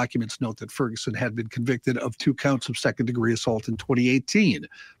 Court documents note that Ferguson had been convicted of 2 counts of second-degree assault in 2018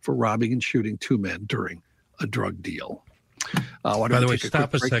 for robbing and shooting 2 men during a drug deal. By the way,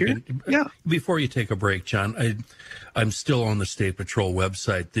 stop a second. Here? Yeah. Before you take a break, John, I'm still on the State Patrol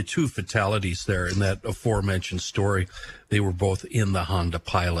website. The 2 fatalities there in that aforementioned story, they were both in the Honda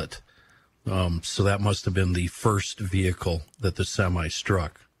Pilot. So that must have been the first vehicle that the semi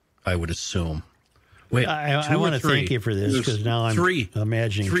struck, I would assume. Wait, I want to thank you for this because now I'm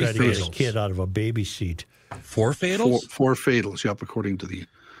imagining trying to get a kid out of a baby seat. 4 fatals? 4 fatals, yep, according to the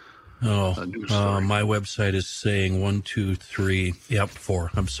news story. My website is saying 1, 2, 3. Yep,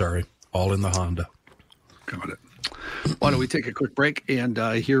 4. I'm sorry. All in the Honda. Got it. Why don't we take a quick break and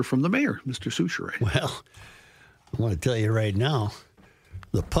hear from the mayor, Mr. Souchere? Well, I want to tell you right now,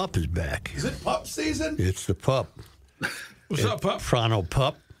 the pup is back. Is it pup season? It's the pup. What's up, pup? Pronto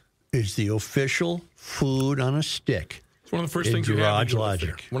Pup is the official food on a stick. It's one of the first things you have. Garage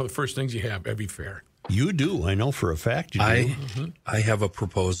Logic. One of the first things you have every fair. You do. I know for a fact you do. I have a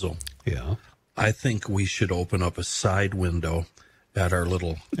proposal. Yeah. I think we should open up a side window at our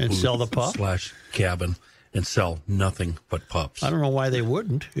little and sell the pup / cabin and sell nothing but pups. I don't know why they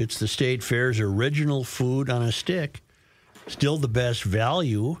wouldn't. It's the State Fair's original food on a stick. Still the best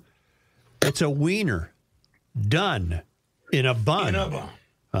value. It's a wiener done in a bun.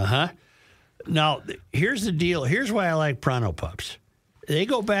 Now, here's the deal. Here's why I like Pronto Pups. They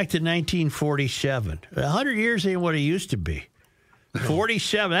go back to 1947. 100 years ain't what it used to be.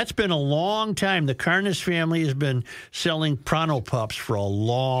 47, that's been a long time. The Carnes family has been selling Pronto Pups for a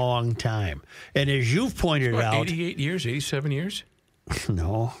long time. And as you've pointed out... 88 years, 87 years?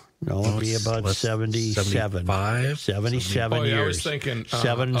 No, it'll be about 77. 77 years. I was thinking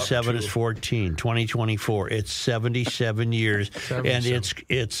 7 and 7 is 14. 2024. It's 77 years, and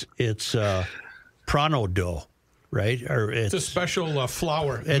it's Pronto dough, right? Or it's a special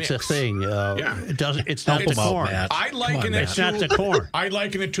flour. It's mix. A thing. It doesn't. It's not the corn. I liken it. It's not the corn. I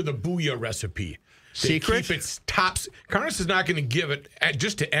liken it to the booyah recipe. Secret. Keep its tops. Carnes is not going to give it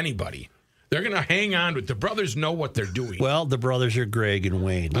just to anybody. They're going to hang on to it. The brothers know what they're doing. Well, the brothers are Greg and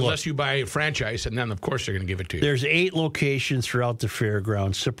Wayne. Unless you buy a franchise, and then, of course, they're going to give it to you. There's 8 locations throughout the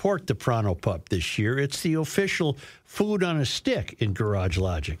fairgrounds. Support the Pronto Pup this year. It's the official food on a stick in Garage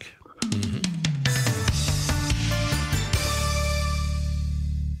Logic.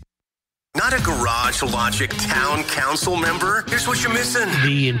 Not Not a Garage Logic town council member? Here's what you're missing.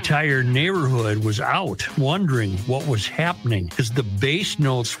 The entire neighborhood was out wondering what was happening because the bass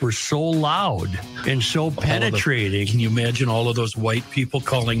notes were so loud and so penetrating. Can you imagine all of those white people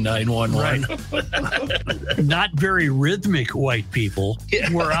calling 911? Right. Not very rhythmic white people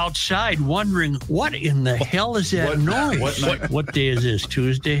were outside wondering, what in the hell is that noise? What day is this,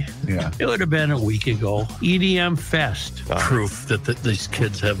 Tuesday? Yeah. It would have been a week ago. EDM Fest. Proof that these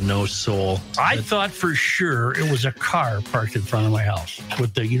kids have no soul. I thought for sure it was a car parked in front of my house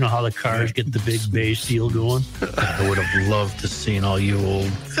with the, you know how the cars get the big bass deal going? I would have loved to seen all you old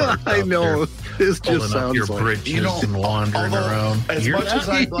farts I out know. there This just pulling up sounds your like bridges and wandering around. As You're much as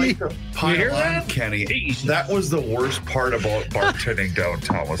not- I'd like to You pile hear on, that? Kenny, Jeez. that was the worst part about bartending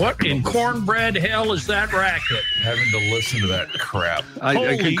downtown. Was What in cornbread hell is that racket? having to listen to that crap. I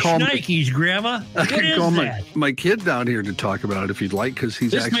Holy could call shnikes, Grandma. I What could is call that? my kid down here to talk about it if you'd like, because he's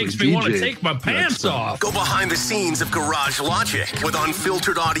This actually makes me want to DJing. take my pants off. Go behind the scenes of Garage Logic with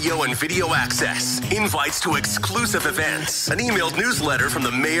unfiltered audio and video access, invites to exclusive events, an emailed newsletter from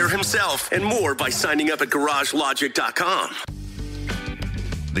the mayor himself, and more by signing up at garagelogic.com.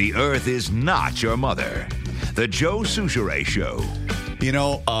 The Earth is not your mother. The Joe Souchere Show. You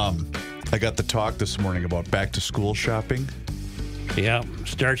know, I got the talk this morning about back to school shopping. Yeah,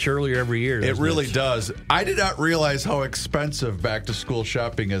 starts earlier every year. It doesn't really does. I did not realize how expensive back to school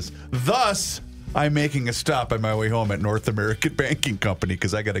shopping is. Thus, I'm making a stop on my way home at North American Banking Company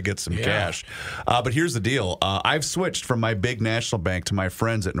because I got to get some cash. But here's the deal. I've switched from my big national bank to my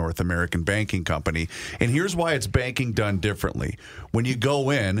friends at North American Banking Company. And here's why it's banking done differently. When you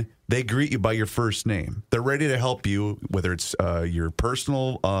go in, they greet you by your first name. They're ready to help you, whether it's your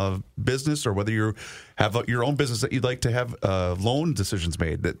personal business or whether you have your own business that you'd like to have loan decisions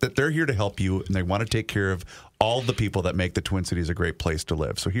made. That they're here to help you, and they want to take care of all the people that make the Twin Cities a great place to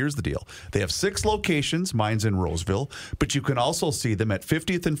live. So here's the deal. They have 6 locations. Mine's in Roseville, but you can also see them at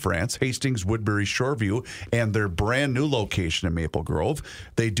 50th and France, Hastings, Woodbury, Shoreview, and their brand new location in Maple Grove.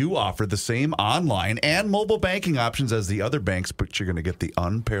 They do offer the same online and mobile banking options as the other banks, but you're going to get the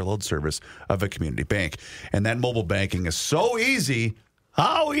unparalleled service of a community bank. And that mobile banking is so easy.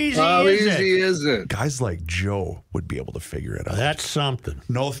 How easy is it? Guys like Joe would be able to figure it out. That's something.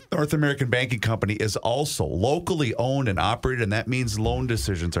 North American Banking Company is also locally owned and operated, and that means loan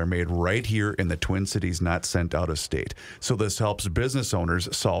decisions are made right here in the Twin Cities, not sent out of state. So this helps business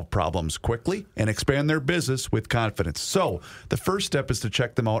owners solve problems quickly and expand their business with confidence. So the first step is to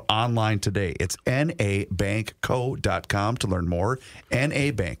check them out online today. It's nabankco.com to learn more.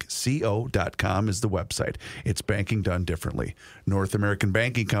 nabankco.com is the website. It's banking done differently. North American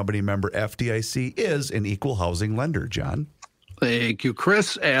Banking Company, member FDIC, is an equal housing lender. John? Thank you,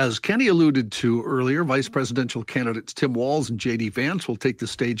 Chris. As Kenny alluded to earlier, vice presidential candidates Tim Walz and J.D. Vance will take the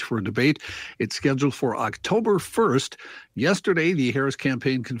stage for a debate. It's scheduled for October 1st. Yesterday, the Harris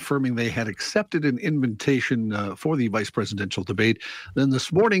campaign confirming they had accepted an invitation for the vice presidential debate. Then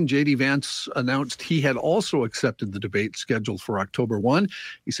this morning, J.D. Vance announced he had also accepted the debate scheduled for October 1.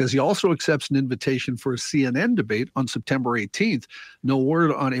 He says he also accepts an invitation for a CNN debate on September 18th. No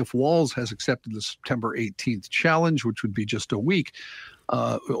word on if Walz has accepted the September 18th challenge, which would be just a week,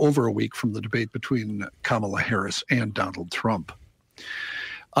 over a week from the debate between Kamala Harris and Donald Trump.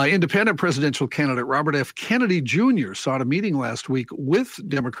 Independent presidential candidate Robert F. Kennedy Jr. sought a meeting last week with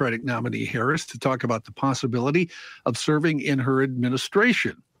Democratic nominee Harris to talk about the possibility of serving in her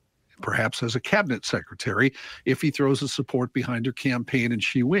administration, perhaps as a cabinet secretary, if he throws his support behind her campaign and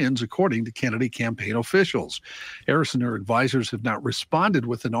she wins, according to Kennedy campaign officials. Harris and her advisors have not responded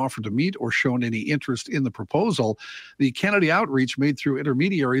with an offer to meet or shown any interest in the proposal. The Kennedy outreach made through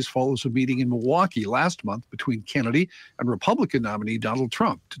intermediaries follows a meeting in Milwaukee last month between Kennedy and Republican nominee Donald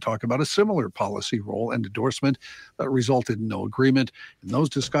Trump to talk about a similar policy role and endorsement that resulted in no agreement. In those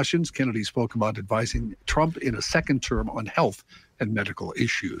discussions, Kennedy spoke about advising Trump in a second term on health and medical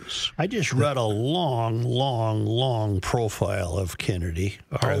issues. I just read a long profile of Kennedy,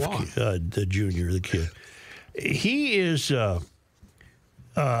 the junior, the kid. He is,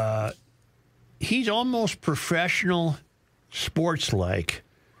 he's almost professional, sports-like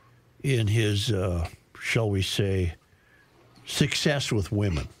in his, shall we say, success with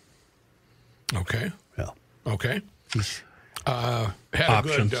women. Okay. Yeah. Okay. Had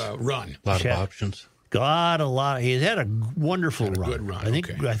Options. a good run. A lot of options. Got a lot. He's had a wonderful run. Good run.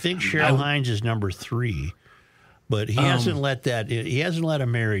 I think Cheryl Hines is number 3, but he hasn't let a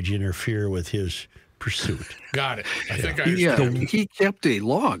marriage interfere with his pursuit. Got it. I think I understand. He kept a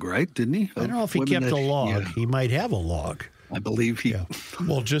log, right? Didn't he? I don't know if he kept a log. Yeah. He might have a log. I believe he.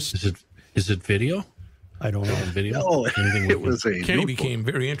 Well, just is it video? I don't know. Video? No, it was a Kenny notebook. became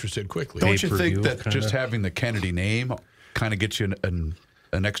very interested quickly. Don't you think Pay-per-view that just kinda. having the Kennedy name kind of gets you an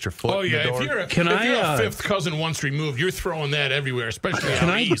extra foot Oh in yeah, the door? if you're a fifth cousin once removed, you're throwing that everywhere, especially Can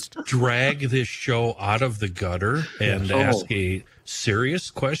out I east. drag this show out of the gutter and ask a serious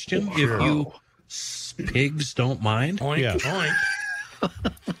question? If you pigs don't mind. Oink,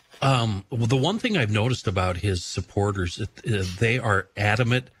 oink. Well, the one thing I've noticed about his supporters, they are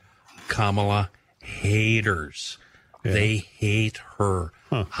adamant Kamala haters. Yeah. They hate her.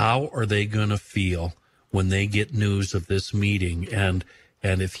 How are they going to feel when they get news of this meeting? And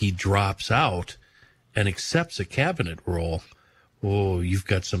if he drops out and accepts a cabinet role, oh, you've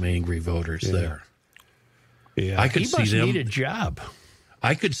got some angry voters there. Yeah, I could he see must them. need a job.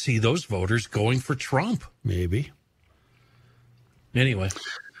 I could see those voters going for Trump. Maybe. Anyway.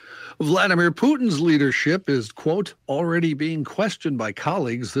 Vladimir Putin's leadership is, quote, already being questioned by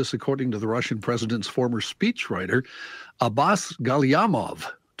colleagues. This, according to the Russian president's former speechwriter, Abbas Galyamov,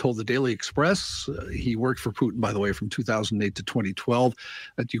 told the Daily Express. He worked for Putin, by the way, from 2008 to 2012,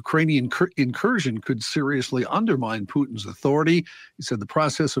 that the Ukrainian incursion could seriously undermine Putin's authority. He said the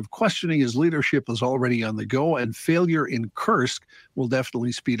process of questioning his leadership is already on the go, and failure in Kursk will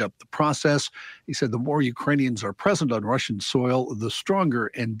definitely speed up the process. He said the more Ukrainians are present on Russian soil, the stronger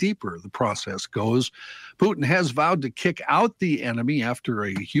and deeper the process goes. Putin has vowed to kick out the enemy after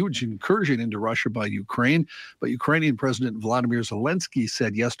a huge incursion into Russia by Ukraine, but Ukrainian President Vladimir Zelensky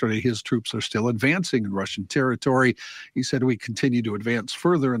said yesterday his troops are still advancing in Russian territory. He said we continue to advance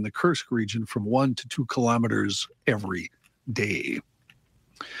further in the Kursk region from 1 to 2 kilometers every day.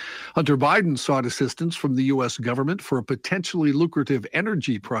 Hunter Biden sought assistance from the U.S. government for a potentially lucrative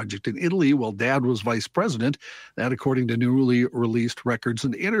energy project in Italy while Dad was vice president. That, according to newly released records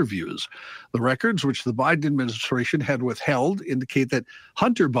and interviews. The records, which the Biden administration had withheld, indicate that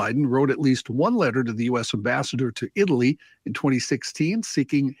Hunter Biden wrote at least one letter to the U.S. ambassador to Italy in 2016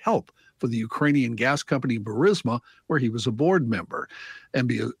 seeking help for the Ukrainian gas company Burisma, where he was a board member.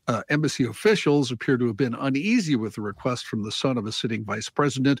 Embassy officials appear to have been uneasy with the request from the son of a sitting vice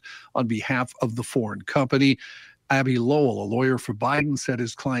president on behalf of the foreign company. Abby Lowell, a lawyer for Biden, said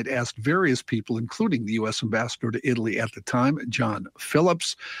his client asked various people, including the U.S. ambassador to Italy at the time, John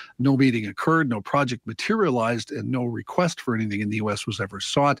Phillips. No meeting occurred, no project materialized, and no request for anything in the U.S. was ever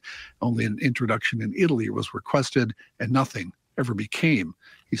sought. Only an introduction in Italy was requested, and nothing ever became,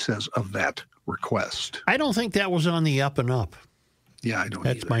 he says, of that request. I don't think that was on the up and up. Yeah, I don't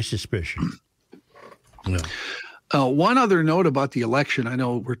That's either. my suspicion. One other note about the election. I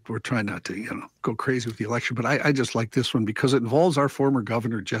know we're trying not to go crazy with the election, but I just like this one because it involves our former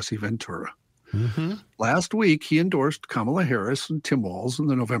governor, Jesse Ventura. Mm-hmm. Last week, he endorsed Kamala Harris and Tim Walz in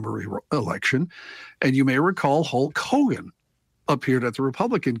the November election. And you may recall Hulk Hogan appeared at the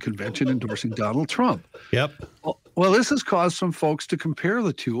Republican convention endorsing Donald Trump. Yep. Well, this has caused some folks to compare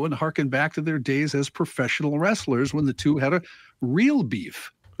the two and harken back to their days as professional wrestlers when the two had a real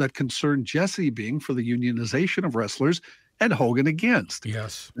beef that concerned Jesse being for the unionization of wrestlers and Hogan against.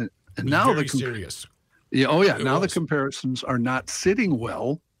 Yes. And now very serious. Yeah, oh yeah. It Now was. the comparisons are not sitting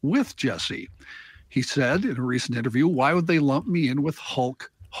well with Jesse. He said in a recent interview, "Why would they lump me in with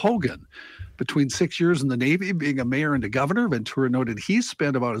Hulk Hogan?" Between 6 years in the Navy, being a mayor and a governor, Ventura noted he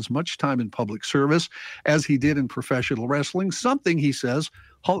spent about as much time in public service as he did in professional wrestling, something, he says,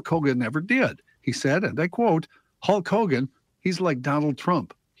 Hulk Hogan never did. He said, and I quote, "Hulk Hogan, he's like Donald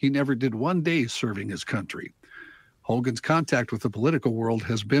Trump. He never did one day serving his country." Hogan's contact with the political world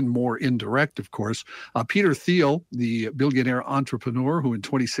has been more indirect, of course. Peter Thiel, the billionaire entrepreneur who in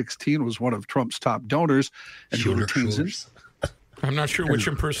 2016 was one of Trump's top donors and who retains it. I'm not sure which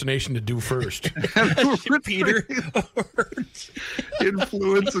impersonation to do first. Peter.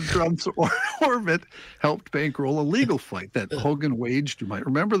 Influence in Trump's orbit helped bankroll a legal fight that Hogan waged, you might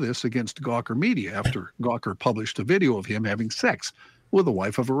remember this, against Gawker Media after Gawker published a video of him having sex with the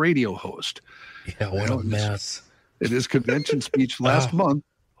wife of a radio host. Yeah, what a mess. In his convention speech last month,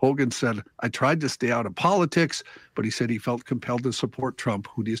 Hogan said, "I tried to stay out of politics," but he said he felt compelled to support Trump,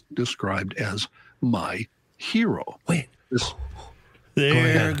 who he described as my hero. Wait.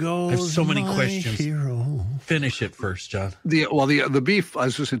 There goes I have so many my questions. hero. Finish it first, John. The beef, I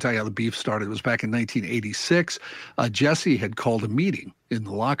was just going to tell you how the beef started. It was back in 1986. Jesse had called a meeting in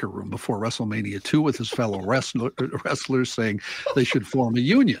the locker room before WrestleMania 2 with his fellow wrestlers saying they should form a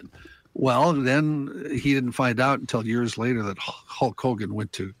union. Well, then he didn't find out until years later that Hulk Hogan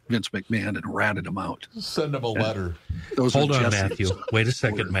went to Vince McMahon and ratted him out. Send him a letter. Hold on, Matthew. Wait a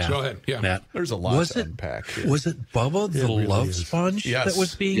second, Matt. Go ahead. Yeah. Matt. There's a lot to unpack here. Was it Bubba, the really love is. sponge, that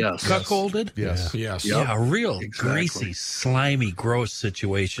was being cuckolded? Yes. Yes. Yeah, a real greasy, slimy, gross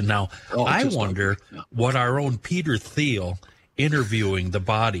situation. Now, I wonder what our own Peter Thiel interviewing the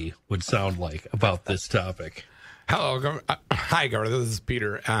body would sound like about this topic. Hello, hi, Governor. This is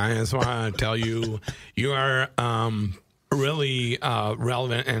Peter. I just want to tell you, you are really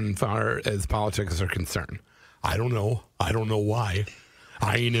relevant as far as politics are concerned. I don't know why.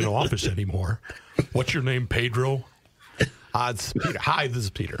 I ain't in office anymore. What's your name, Pedro? It's Peter. Hi, this is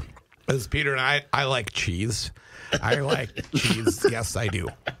Peter. This is Peter, and I like cheese. I like cheese. Yes, I do.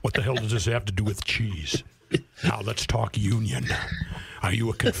 What the hell does this have to do with cheese? Now let's talk union. Are you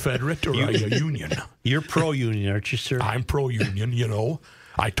a Confederate or are you a Union? You're pro-union, aren't you, sir? I'm pro-union, you know.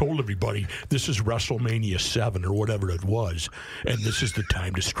 I told everybody this is WrestleMania 7 or whatever it was, and this is the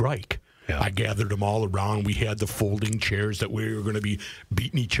time to strike. Yeah. I gathered them all around. We had the folding chairs that we were going to be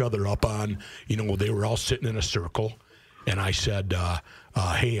beating each other up on. You know, they were all sitting in a circle, and I said,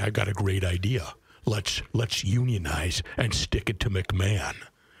 hey, I got a great idea. Let's unionize and stick it to McMahon.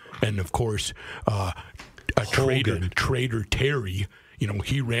 And, of course, Trader Terry, you know,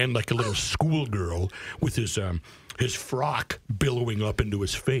 he ran like a little schoolgirl with his frock billowing up into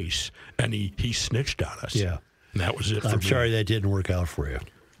his face, and he snitched on us. Yeah. And that was it for me. I'm sorry that didn't work out for you.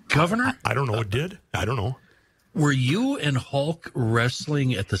 Governor? I don't know. It did. I don't know. Were you and Hulk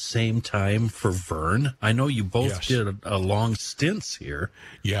wrestling at the same time for Vern? I know you both did a long stints here.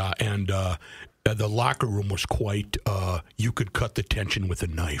 Yeah, and the locker room was quite, you could cut the tension with a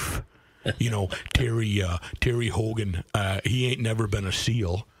knife. You know, Terry Hogan, he ain't never been a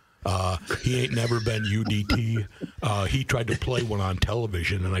SEAL. He ain't never been UDT. He tried to play one on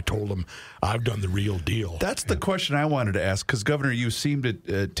television, and I told him, I've done the real deal. That's the question I wanted to ask, because, Governor, you seem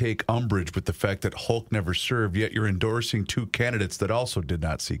to take umbrage with the fact that Hulk never served, yet you're endorsing two candidates that also did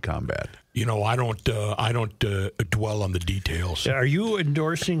not see combat. You know, I don't dwell on the details. Are you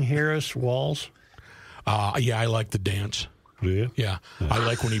endorsing Harris Walz? Yeah, I like the dance. Yeah. I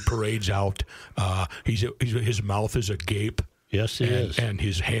like when he parades out. His mouth is agape. Yes, he is. And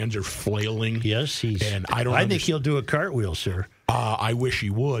his hands are flailing. Yes, And I think he'll do a cartwheel, sir. I wish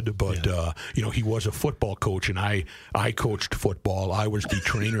he would, but you know, he was a football coach, and I coached football. I was the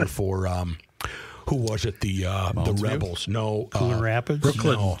trainer for who was it? The Rebels? No, Coon Rapids,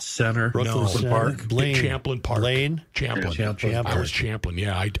 Brooklyn Center, Brooklyn Park, Champlin Park, Champlin. I was Champlin.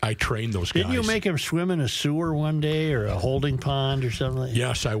 Yeah, I trained those guys. Didn't you make him swim in a sewer one day or a holding pond or something?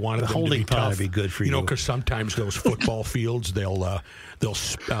 Yes, I wanted them to be tough. Would be good for you. You know, because sometimes those football fields they'll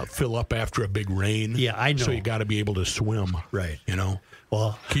fill up after a big rain. Yeah, I know. So you got to be able to swim. Right. You know.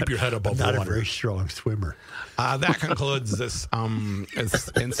 Well, keep your head above water. Not a very strong swimmer. That concludes this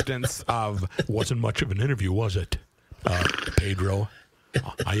instance of wasn't much of an interview, was it, Pedro?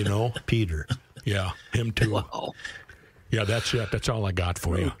 You know, Peter. Yeah, him too. Wow. Yeah, that's it. That's all I got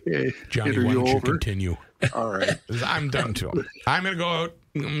for you. Okay. Johnny, why don't you continue? All right. I'm done too. I'm going to go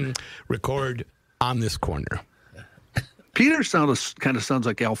out record on this corner. Peter kind of sounds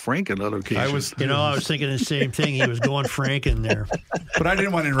like Al Franken on occasion. I was thinking the same thing. He was going Franken there. But I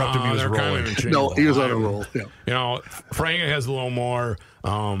didn't want to interrupt him. He was rolling. No, he was on a roll. Yeah. You know, Franken has a little more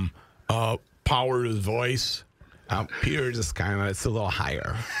power to his voice. Peter just it's a little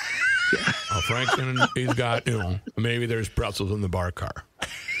higher. Franken, he's got, you know, maybe there's pretzels in the bar car.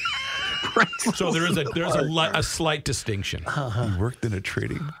 So there's a slight distinction. He worked in a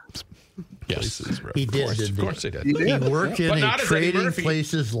trading Yes, he did. Of course, he did. He worked in a trading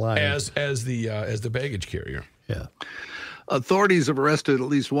places line as the baggage carrier. Yeah. Authorities have arrested at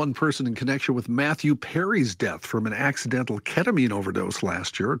least one person in connection with Matthew Perry's death from an accidental ketamine overdose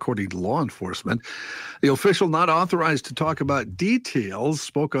last year, according to law enforcement. The official, not authorized to talk about details,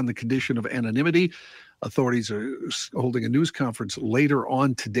 spoke on the condition of anonymity. Authorities are holding a news conference later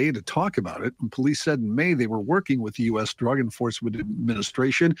on today to talk about it. And police said in May they were working with the U.S. Drug Enforcement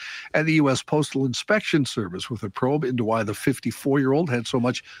Administration and the U.S. Postal Inspection Service with a probe into why the 54-year-old had so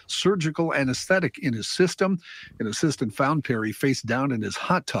much surgical anesthetic in his system. An assistant found Perry face down in his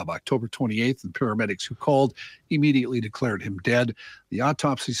hot tub October 28th, and paramedics who called immediately declared him dead. The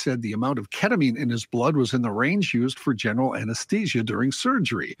autopsy said the amount of ketamine in his blood was in the range used for general anesthesia during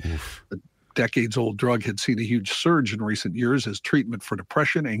surgery. The decades-old drug had seen a huge surge in recent years as treatment for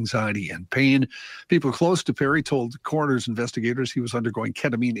depression, anxiety, and pain. People close to Perry told coroner's investigators he was undergoing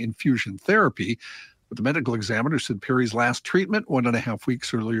ketamine infusion therapy, but the medical examiner said Perry's last treatment 1.5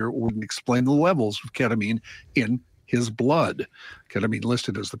 weeks earlier wouldn't explain the levels of ketamine in his blood. Ketamine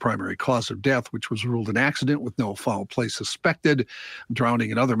listed as the primary cause of death, which was ruled an accident with no foul play suspected.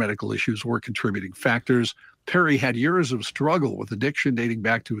 Drowning and other medical issues were contributing factors. Perry had years of struggle with addiction dating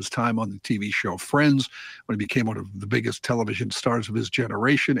back to his time on the TV show Friends, when he became one of the biggest television stars of his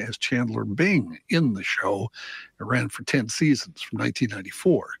generation as Chandler Bing in the show. It ran for 10 seasons from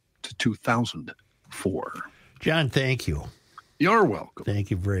 1994 to 2004. John, thank you. You're welcome.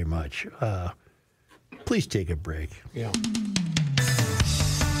 Thank you very much. Please take a break. Yeah.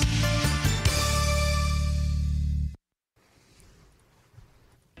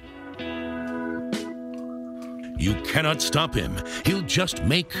 You cannot stop him. He'll just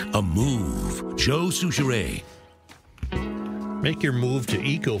make a move. Joe Souchere. Make your move to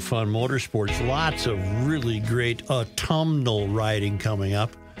EcoFun Motorsports. Lots of really great autumnal riding coming up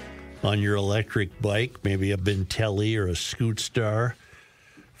on your electric bike, maybe a Bentelli or a Scoot Star.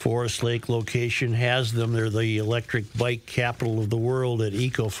 Forest Lake location has them. They're the electric bike capital of the world at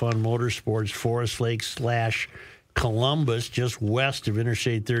EcoFun Motorsports, Forest Lake / Columbus, just west of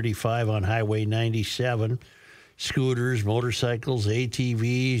Interstate 35 on Highway 97. Scooters, motorcycles,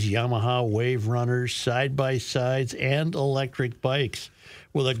 ATVs, Yamaha Wave Runners, side-by-sides, and electric bikes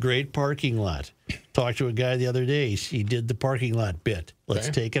with a great parking lot. Talked to a guy the other day. He did the parking lot bit. Let's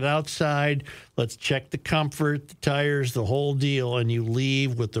take it outside. Let's check the comfort, the tires, the whole deal, and you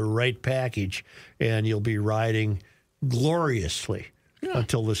leave with the right package, and you'll be riding gloriously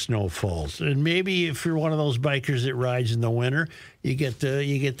until the snow falls. And maybe if you're one of those bikers that rides in the winter, you get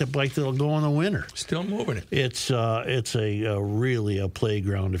the bike that'll go in the winter. Still moving it. It's really a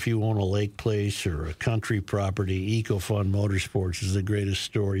playground. If you own a lake place or a country property, EcoFun Motorsports is the greatest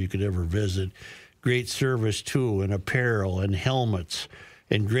store you could ever visit. Great service, too, and apparel and helmets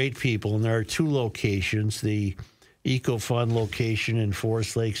and great people. And there are 2 locations, the EcoFun location in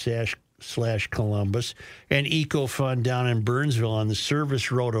Forest Lake / Columbus, and EcoFun down in Burnsville on the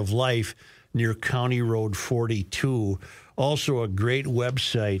Service Road of Life near County Road 42. Also a great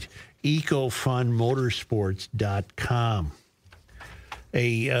website, ecofunmotorsports.com.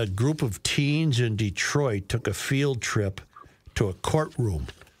 A group of teens in Detroit took a field trip to a courtroom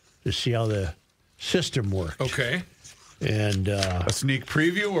to see how the system worked. Okay. And a sneak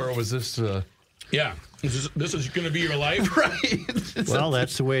preview, or was this... Yeah. This is going to be your life? Right. Well,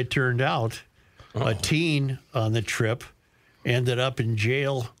 that's the way it turned out. A teen on the trip ended up in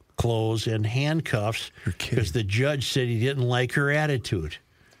jail clothes and handcuffs because the judge said he didn't like her attitude.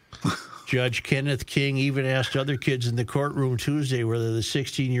 Judge Kenneth King even asked other kids in the courtroom Tuesday whether the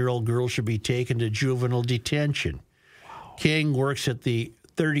 16-year-old girl should be taken to juvenile detention. Wow. King works at the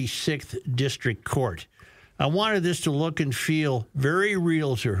 36th District Court. I wanted this to look and feel very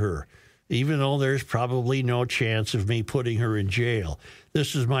real to her, even though there's probably no chance of me putting her in jail.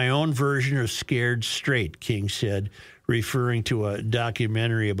 This is my own version of Scared Straight, King said, referring to a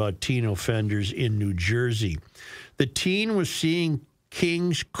documentary about teen offenders in New Jersey. The teen was seeing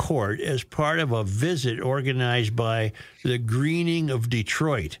King's Court as part of a visit organized by the Greening of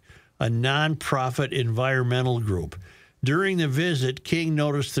Detroit, a nonprofit environmental group. During the visit, King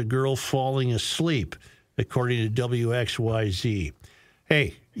noticed the girl falling asleep, according to WXYZ.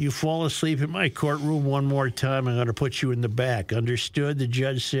 Hey, you fall asleep in my courtroom one more time, I'm going to put you in the back. Understood, the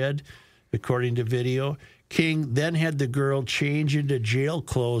judge said, according to video. King then had the girl change into jail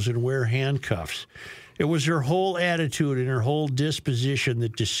clothes and wear handcuffs. It was her whole attitude and her whole disposition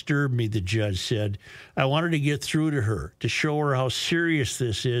that disturbed me, the judge said. I wanted to get through to her, to show her how serious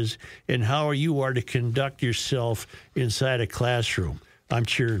this is and how you are to conduct yourself inside a classroom. I'm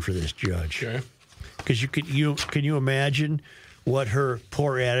cheering for this judge. Okay. Because can you imagine what her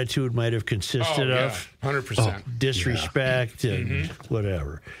poor attitude might have consisted of? 100%. Disrespect and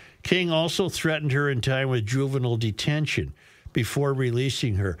whatever. King also threatened her in time with juvenile detention before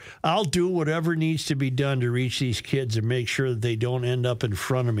releasing her. I'll do whatever needs to be done to reach these kids and make sure that they don't end up in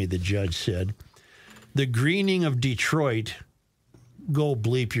front of me, the judge said. The Greening of Detroit, go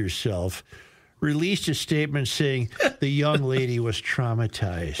bleep yourself, released a statement saying the young lady was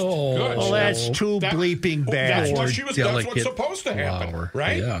traumatized. Well, that's too bleeping bad. That's what's supposed to happen,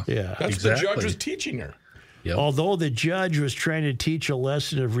 right? Yeah, that's exactly. The judge was teaching her. Yep. Although the judge was trying to teach a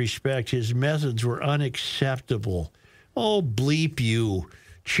lesson of respect, his methods were unacceptable. Oh, bleep you,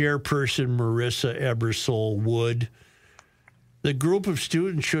 Chairperson Marissa Ebersole Wood. The group of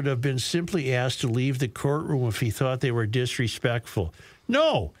students should have been simply asked to leave the courtroom if he thought they were disrespectful.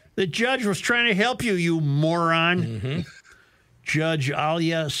 No, the judge was trying to help you, you moron. Judge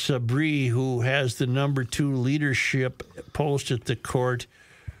Alia Sabri, who has the #2 leadership post at the court,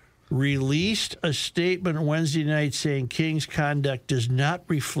 released a statement Wednesday night saying King's conduct does not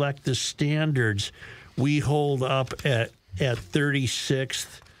reflect the standards we hold up at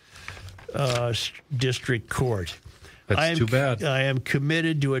 36th District Court. That's too bad. I am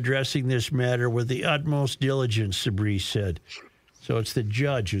committed to addressing this matter with the utmost diligence, Sabri said. So it's the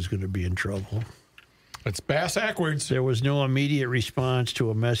judge who's going to be in trouble. It's bass backwards. There was no immediate response to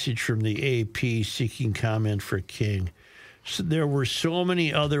a message from the AP seeking comment for King. So there were so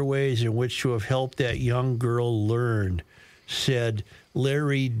many other ways in which to have helped that young girl learn, said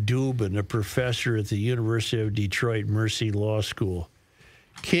Larry Dubin, a professor at the University of Detroit Mercy Law School.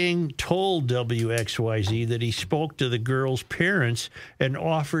 King told WXYZ that he spoke to the girl's parents and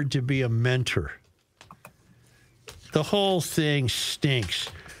offered to be a mentor. The whole thing stinks.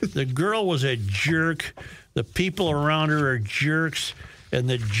 The girl was a jerk. The people around her are jerks. And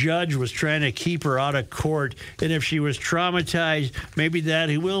the judge was trying to keep her out of court. And if she was traumatized, maybe that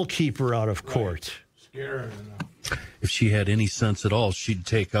he will keep her out of court. Scare her. If she had any sense at all, she'd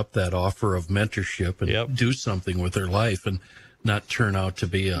take up that offer of mentorship and do something with her life and not turn out to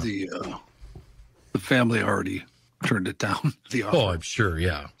be a... The family already turned it down. The offer. Oh, I'm sure,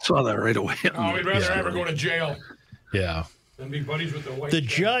 yeah. Saw that right away. Oh, we'd rather have her go to jail. Yeah. Than be buddies with the white The guy.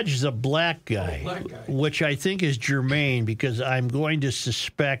 judge is a black guy, which I think is germane because I'm going to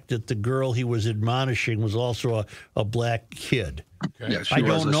suspect that the girl he was admonishing was also a black kid. Okay. Yeah, she I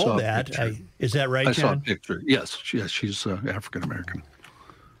was. don't know saw a that. picture. Is that right, I saw a John? picture. Yes, she's African American.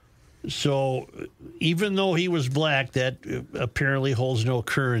 So even though he was black, that apparently holds no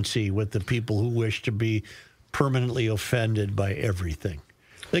currency with the people who wish to be permanently offended by everything.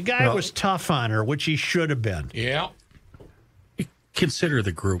 The guy was tough on her, which he should have been. Yeah. Consider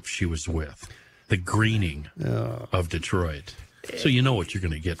the group she was with, the greening of Detroit. So you know what you're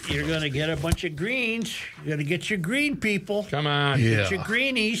going to get from You're going to get a bunch of greens. You're going to get your green people. Come on. Get your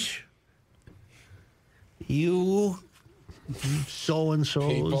greenies. You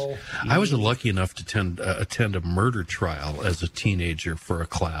so-and-sos. I was lucky enough to attend a murder trial as a teenager for a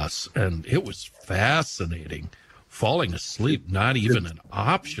class, and it was fascinating. Falling asleep, not even an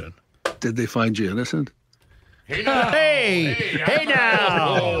option. Did they find you innocent? Hey now! Hey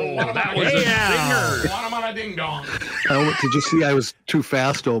now! Oh, that was a zinger. Want him on a ding dong. Did you see? I was too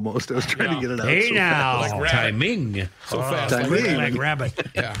fast almost. I was trying to get it out. Hey so now! fast. Like Timing. So fast. Timing. Like rabbit.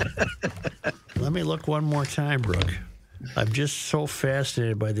 Yeah. Let me look one more time, Brooke. I'm just so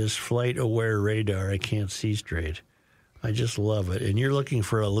fascinated by this flight-aware radar, I can't see straight. I just love it. And you're looking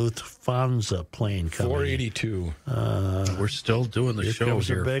for a Lufthansa plane coming. 482. We're still doing the show comes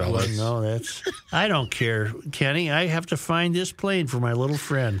here, a big fellas. one. No, that's... I don't care, Kenny. I have to find this plane for my little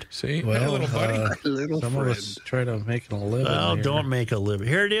friend. See? Well, little buddy. Some of us try to make a living. Oh, here. don't make a living.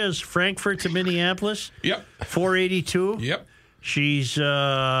 Here it is, Frankfurt to Minneapolis. Yep. 482. Yep. She's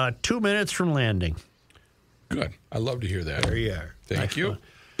 2 minutes from landing. Good. I love to hear that. There you are. Thank you.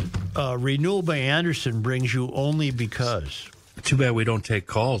 Renewal by Anderson brings you only because. Too bad we don't take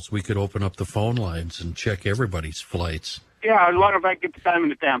calls. We could open up the phone lines and check everybody's flights. Yeah, as long as I get the time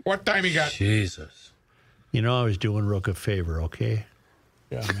and the temp. What time you got? Jesus. You know, I was doing Rook a favor, okay?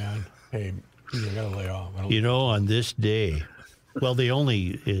 Yeah, man. Hey, you got to lay off. You know, on this day, well,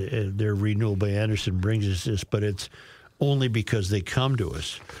 their Renewal by Anderson brings us this, but it's only because they come to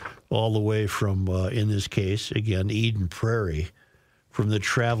us all the way from, in this case, again, Eden Prairie, from the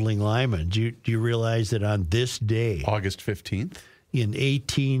Traveling Lyman. Do you realize that on this day, August 15th, in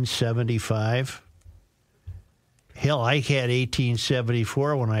 1875, hell, I had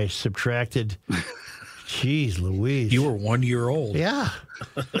 1874 when I subtracted. Jeez Louise. You were 1 year old. Yeah.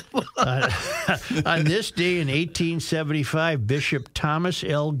 On this day in 1875, Bishop Thomas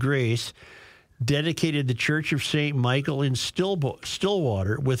L. Grace dedicated the Church of St. Michael in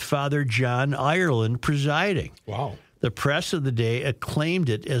Stillwater with Father John Ireland presiding. Wow. The press of the day acclaimed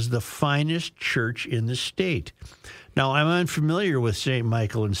it as the finest church in the state. Now, I'm unfamiliar with St.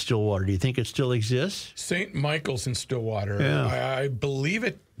 Michael in Stillwater. Do you think it still exists? St. Michael's in Stillwater. Yeah. I believe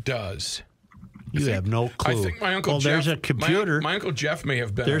it does. You have no clue. I think my Uncle Jeff. There's a computer. My Uncle Jeff may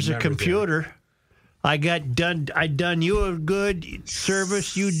have been. There's a member computer. there. I done you a good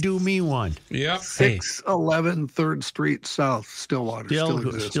service. You do me one. Yep. 611 3rd Street South, Stillwater.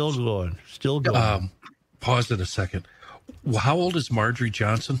 Still going. Pause it a second. How old is Marjorie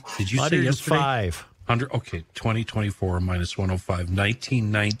Johnson? Did you say yesterday? 105. 100. Okay, 2024 minus 105.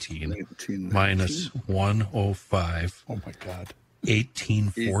 1919 minus 105. Oh my God.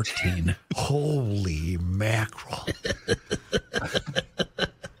 1814. Holy mackerel.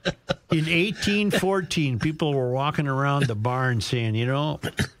 In 1814, people were walking around the barn saying,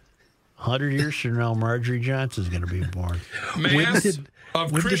 100 years from now, Marjorie Johnson's going to be born.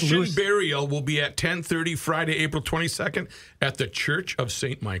 of Christian burial will be at 10:30 Friday, April 22nd at the Church of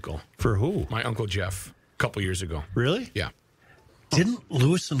St. Michael. For who? My Uncle Jeff, a couple years ago. Really? Yeah. Didn't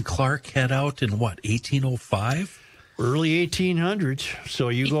Lewis and Clark head out in, 1805? Early 1800s. So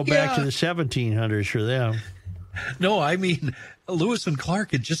you go back to the 1700s for them. No, I mean, Lewis and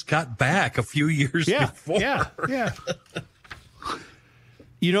Clark had just got back a few years before. Yeah.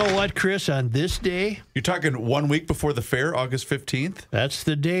 You know what, Chris? On this day, you're talking 1 week before the fair, August 15th. That's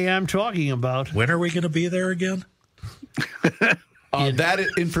the day I'm talking about. When are we going to be there again? That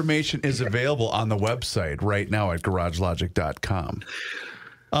information is available on the website right now at garagelogic.com.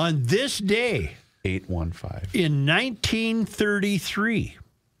 On this day, 815. In 1933,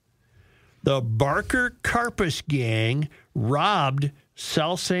 the Barker Carpus gang robbed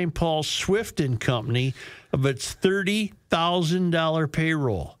South St. Paul Swift and Company of its $30,000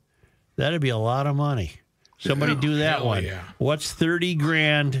 payroll. That'd be a lot of money. Somebody do that one. Yeah. What's 30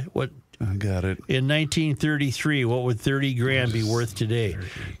 grand? What? I got it. In 1933, what would 30 grand be worth today?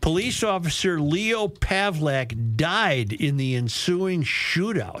 Police officer Leo Pavlak died in the ensuing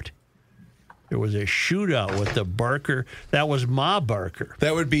shootout. There was a shootout with the Barker. That was Ma Barker.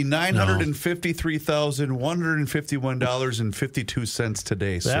 That would be $953,151.52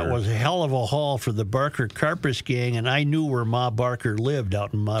 today, sir. That was a hell of a haul for the Barker Carpus gang, and I knew where Ma Barker lived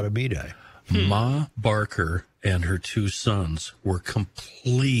out in Matabidi. Ma Barker and her two sons were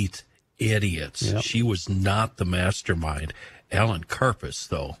complete idiots. Yep. She was not the mastermind. Alan Carpus,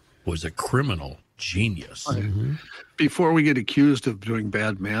 though, was a criminal genius. Before we get accused of doing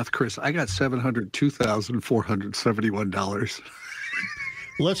bad math, Chris, I got $702,471.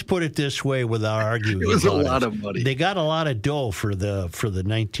 Let's put it this way without arguing. It was a about lot of money. They got a lot of dough for the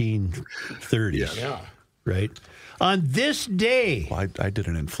 1930s. Yeah. Right? On this day. Well, I did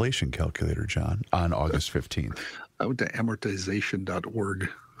an inflation calculator, John, on August 15th. I went to amortization.org.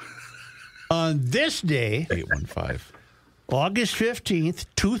 On this day. 815. August 15th,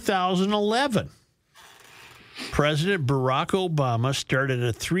 2011. President Barack Obama started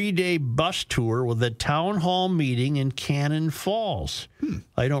a 3-day bus tour with a town hall meeting in Cannon Falls.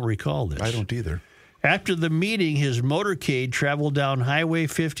 I don't recall this. I don't either. After the meeting, his motorcade traveled down Highway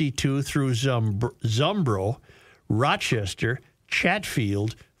 52 through Zumbro, Rochester,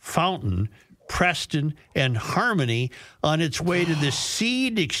 Chatfield, Fountain, Preston, and Harmony on its way to the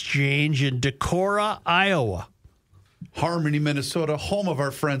Seed Exchange in Decorah, Iowa. Harmony, Minnesota, home of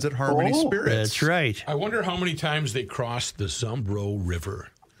our friends at Harmony Spirits. That's right. I wonder how many times they crossed the Zumbro River.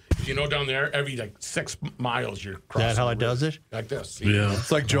 You know, down there, every 6 miles you're crossing. Is that how the it does river. it? Like this. Yeah.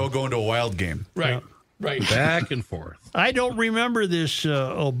 It's like Joe going to a wild game. Right. Right. Back and forth. I don't remember this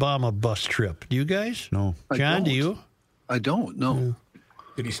Obama bus trip. Do you guys? No. John, do you? I don't, no.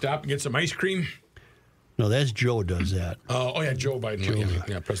 Did he stop and get some ice cream? No, that's Joe does that. Oh, yeah, Joe Biden.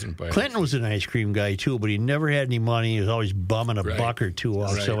 Yeah, President Biden. Clinton was an ice cream guy, too, but he never had any money. He was always bumming a buck or two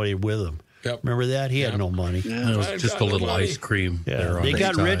off somebody with him. Yep. Remember that? He had no money. It was just a little ice cream. Yeah. They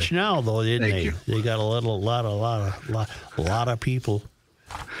got rich now, though, didn't they? They got a lot of people. A lot of people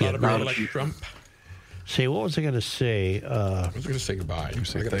like Trump. Say, what was I going to say? I was going to say goodbye. You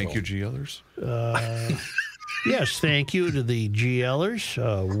say thank you, GL'ers? Yes, thank you to the GL'ers.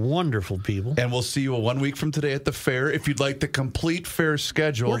 Wonderful people. And we'll see you 1 week from today at the fair. If you'd like the complete fair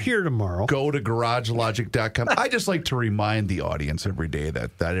schedule, we're here tomorrow. Go to garagelogic.com. I just like to remind the audience every day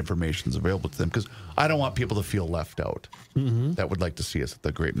that information is available to them because I don't want people to feel left out that would like to see us at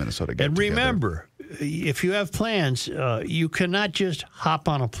the Great Minnesota Get And remember, if you have plans, you cannot just hop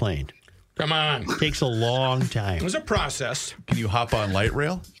on a plane. Come on. It takes a long time. There's a process. Can you hop on light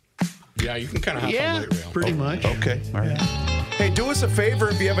rail? Yeah, you can kind of hop on light rail. Pretty much. Okay. All right. Hey, do us a favor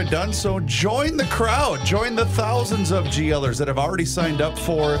if you haven't done so. Join the crowd. Join the thousands of GL'ers that have already signed up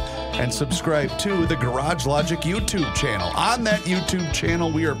for and subscribed to the Garage Logic YouTube channel. On that YouTube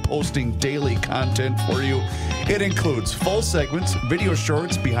channel, we are posting daily content for you. It includes full segments, video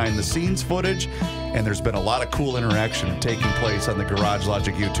shorts, behind-the-scenes footage, and there's been a lot of cool interaction taking place on the Garage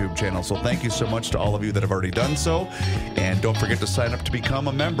Logic YouTube channel. So thank you so much to all of you that have already done so. And don't forget to sign up to become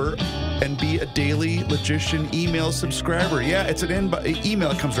a member and be a Daily Logician email subscriber. Yeah, it's an email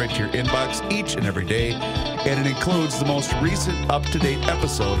that comes right to your inbox each and every day. And it includes the most recent up-to-date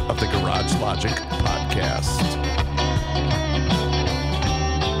episode of the Garage Logic podcast.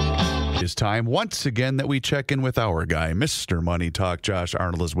 is time once again that we check in with our guy, Mr. Money Talk. Josh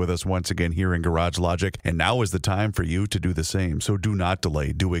Arnold is with us once again here in Garage Logic, and now is the time for you to do the same. So do not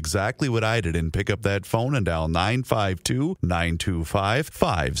delay. Do exactly what I did and pick up that phone and dial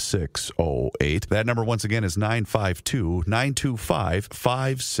 952-925-5608. That number once again is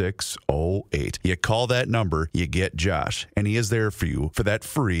 952-925-5608. You call that number, you get Josh, and he is there for you for that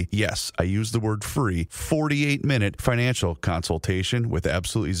free, yes, I use the word free, 48-minute financial consultation with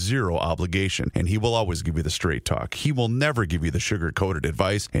absolutely zero obligation. And he will always give you the straight talk. He will never give you the sugar-coated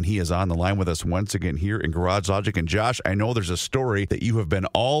advice. And he is on the line with us once again here in Garage Logic. And Josh, I know there's a story that you have been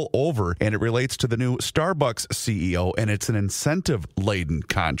all over, and it relates to the new Starbucks CEO, and it's an incentive-laden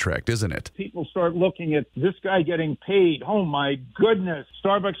contract, isn't it? People start looking at this guy getting paid. Oh, my goodness.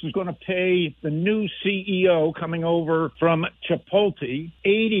 Starbucks is going to pay the new CEO coming over from Chipotle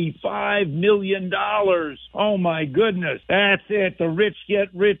 $85 million. Oh, my goodness. That's it. The rich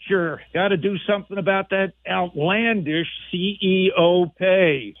get richer. Got to do something about that outlandish CEO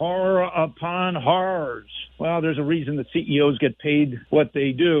pay. Horror upon horrors. Well, there's a reason that CEOs get paid what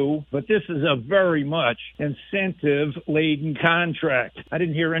they do, but this is a very much incentive-laden contract. I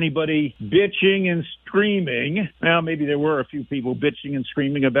didn't hear anybody bitching and screaming. Well, maybe there were a few people bitching and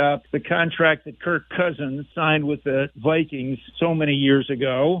screaming about the contract that Kirk Cousins signed with the Vikings so many years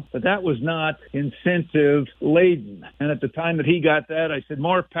ago, but that was not incentive-laden. And at the time that he got that, I said,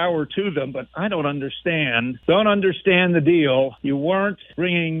 more power to them, but I don't understand the deal. You weren't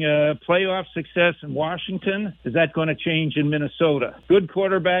bringing playoff success in Washington. Is that going to change in Minnesota? Good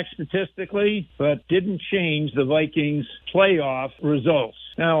quarterback statistically, but didn't change the Vikings' playoff results.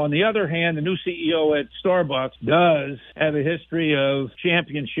 Now, on the other hand, the new CEO at Starbucks does have a history of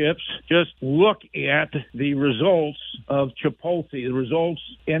championships. Just look at the results of Chipotle, the results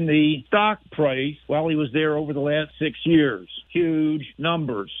in the stock price while he was there over the last 6 years. Huge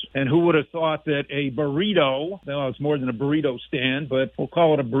numbers. And who would have thought that a burrito, well, it's more than a burrito stand, but we'll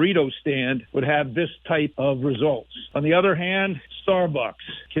call it a burrito stand, would have this type of results. On the other hand, Starbucks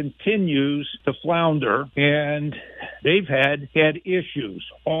continues to flounder, and they've had issues,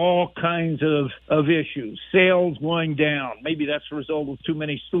 all kinds of issues. Sales going down. Maybe that's a result of too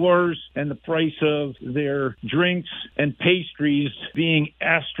many stores and the price of their drinks and pastries being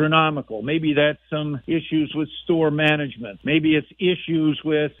astronomical. Maybe that's some issues with store management. Maybe it's issues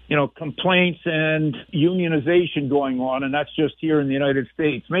with, complaints and unionization going on, and that's just here in the United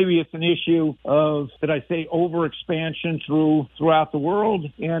States. Maybe it's an issue of, did I say, overexpansion throughout the world,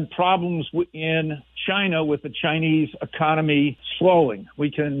 and problems in China with the Chinese economy slowing.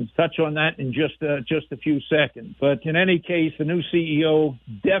 We can touch on that in just a few seconds. But in any case, the new CEO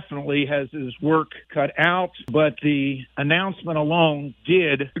definitely has his work cut out. But the announcement alone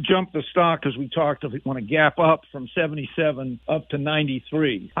did jump the stock, as we talked, if we want to gap up from 77 up to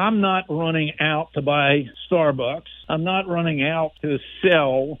 93. I'm not running out to buy Starbucks. I'm not running out to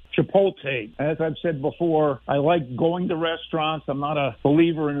sell Chipotle. As I've said before, I like going to restaurants. I'm not a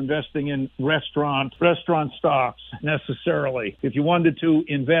believer in investing in restaurant stocks necessarily. If you wanted to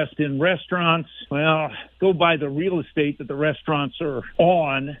invest in restaurants, well, go buy the real estate that the restaurants are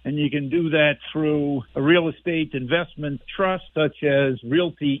on, and you can do that through a real estate investment trust such as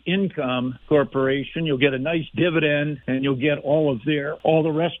Realty Income Corporation. You'll get a nice dividend, and you'll get all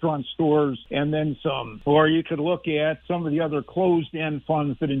the restaurant stores and then some. Or you could look at some of the other closed-end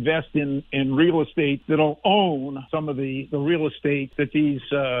funds that invest in real estate that'll own some of the real estate that these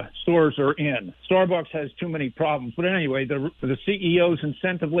stores are in. Starbucks has too many problems. But anyway, the CEO's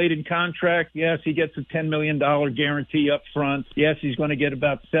incentive-laden contract, yes, he gets a $10 million guarantee up front. Yes, he's going to get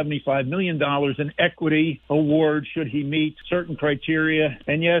about $75 million in equity award should he meet certain criteria.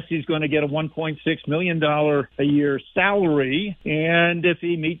 And yes, he's going to get a $1.6 million a year salary. And if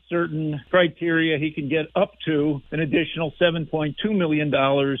he meets certain criteria, he can get up to an additional $7.2 million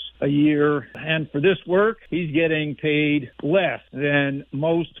a year. And for this work, he's getting paid less than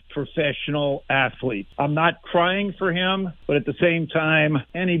most professional athletes. I'm not crying for him, but at the same time,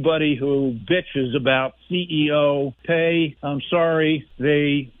 anybody who bitches about CEO pay, I'm sorry,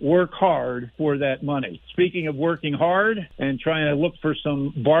 they work hard for that money. Speaking of working hard and trying to look for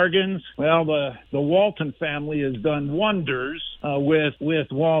some bargains, well, the Walton family has done wonders with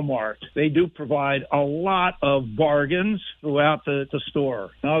Walmart. They do provide a lot of bargains throughout the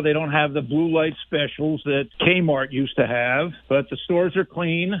store. No, they don't have the blue light specials that Kmart used to have, but the stores are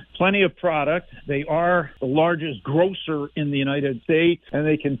clean, plenty of product. They are the largest grocer in the United States, and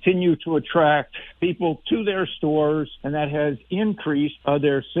they continue to attract people to their stores, and that has increased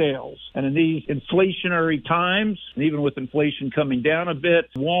their sales. And in these inflationary times, and even with inflation coming down a bit,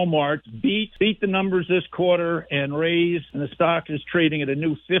 Walmart beat the numbers this quarter and raised, and the stock is trading at a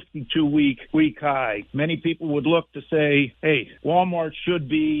new 52-week high. Many people would look to say, hey, Walmart should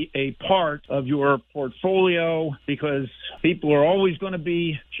be a part of your portfolio because people are always going to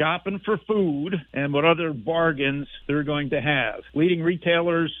be shopping for food and what other bargains they're going to have. Leading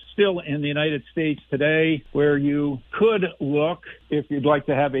retailers still in the United States today where you could look if you'd like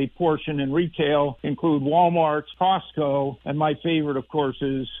to have a portion in retail include Walmart, Costco, and my favorite, of course,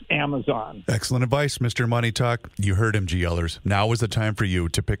 is Amazon. Excellent advice, Mr. Money Talk. You heard him, GL'ers. Now is the time for you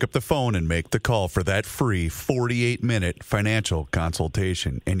to pick up the phone and make the call for that free 48-minute financial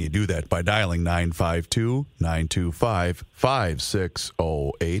consultation. And you do that by dialing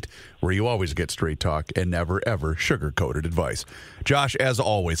 952-925-5608, where you always get straight talk and never, ever sugar-coated advice. Josh, as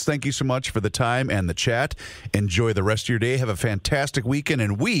always, thank you so much for the time and the chat. Enjoy the rest of your day. Have a fantastic weekend,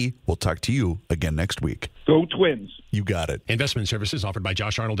 and we will talk to you again next week. Go Twins. You got it. Investment services offered by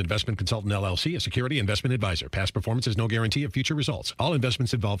Josh Arnold Investment Consultant, LLC, a security investment advisor. Past performance is no guarantee of future results. All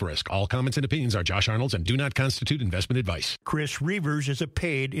investments involve risk. All comments and opinions are Josh Arnold's and do not constitute investment advice. Chris Reavers is a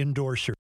paid endorser.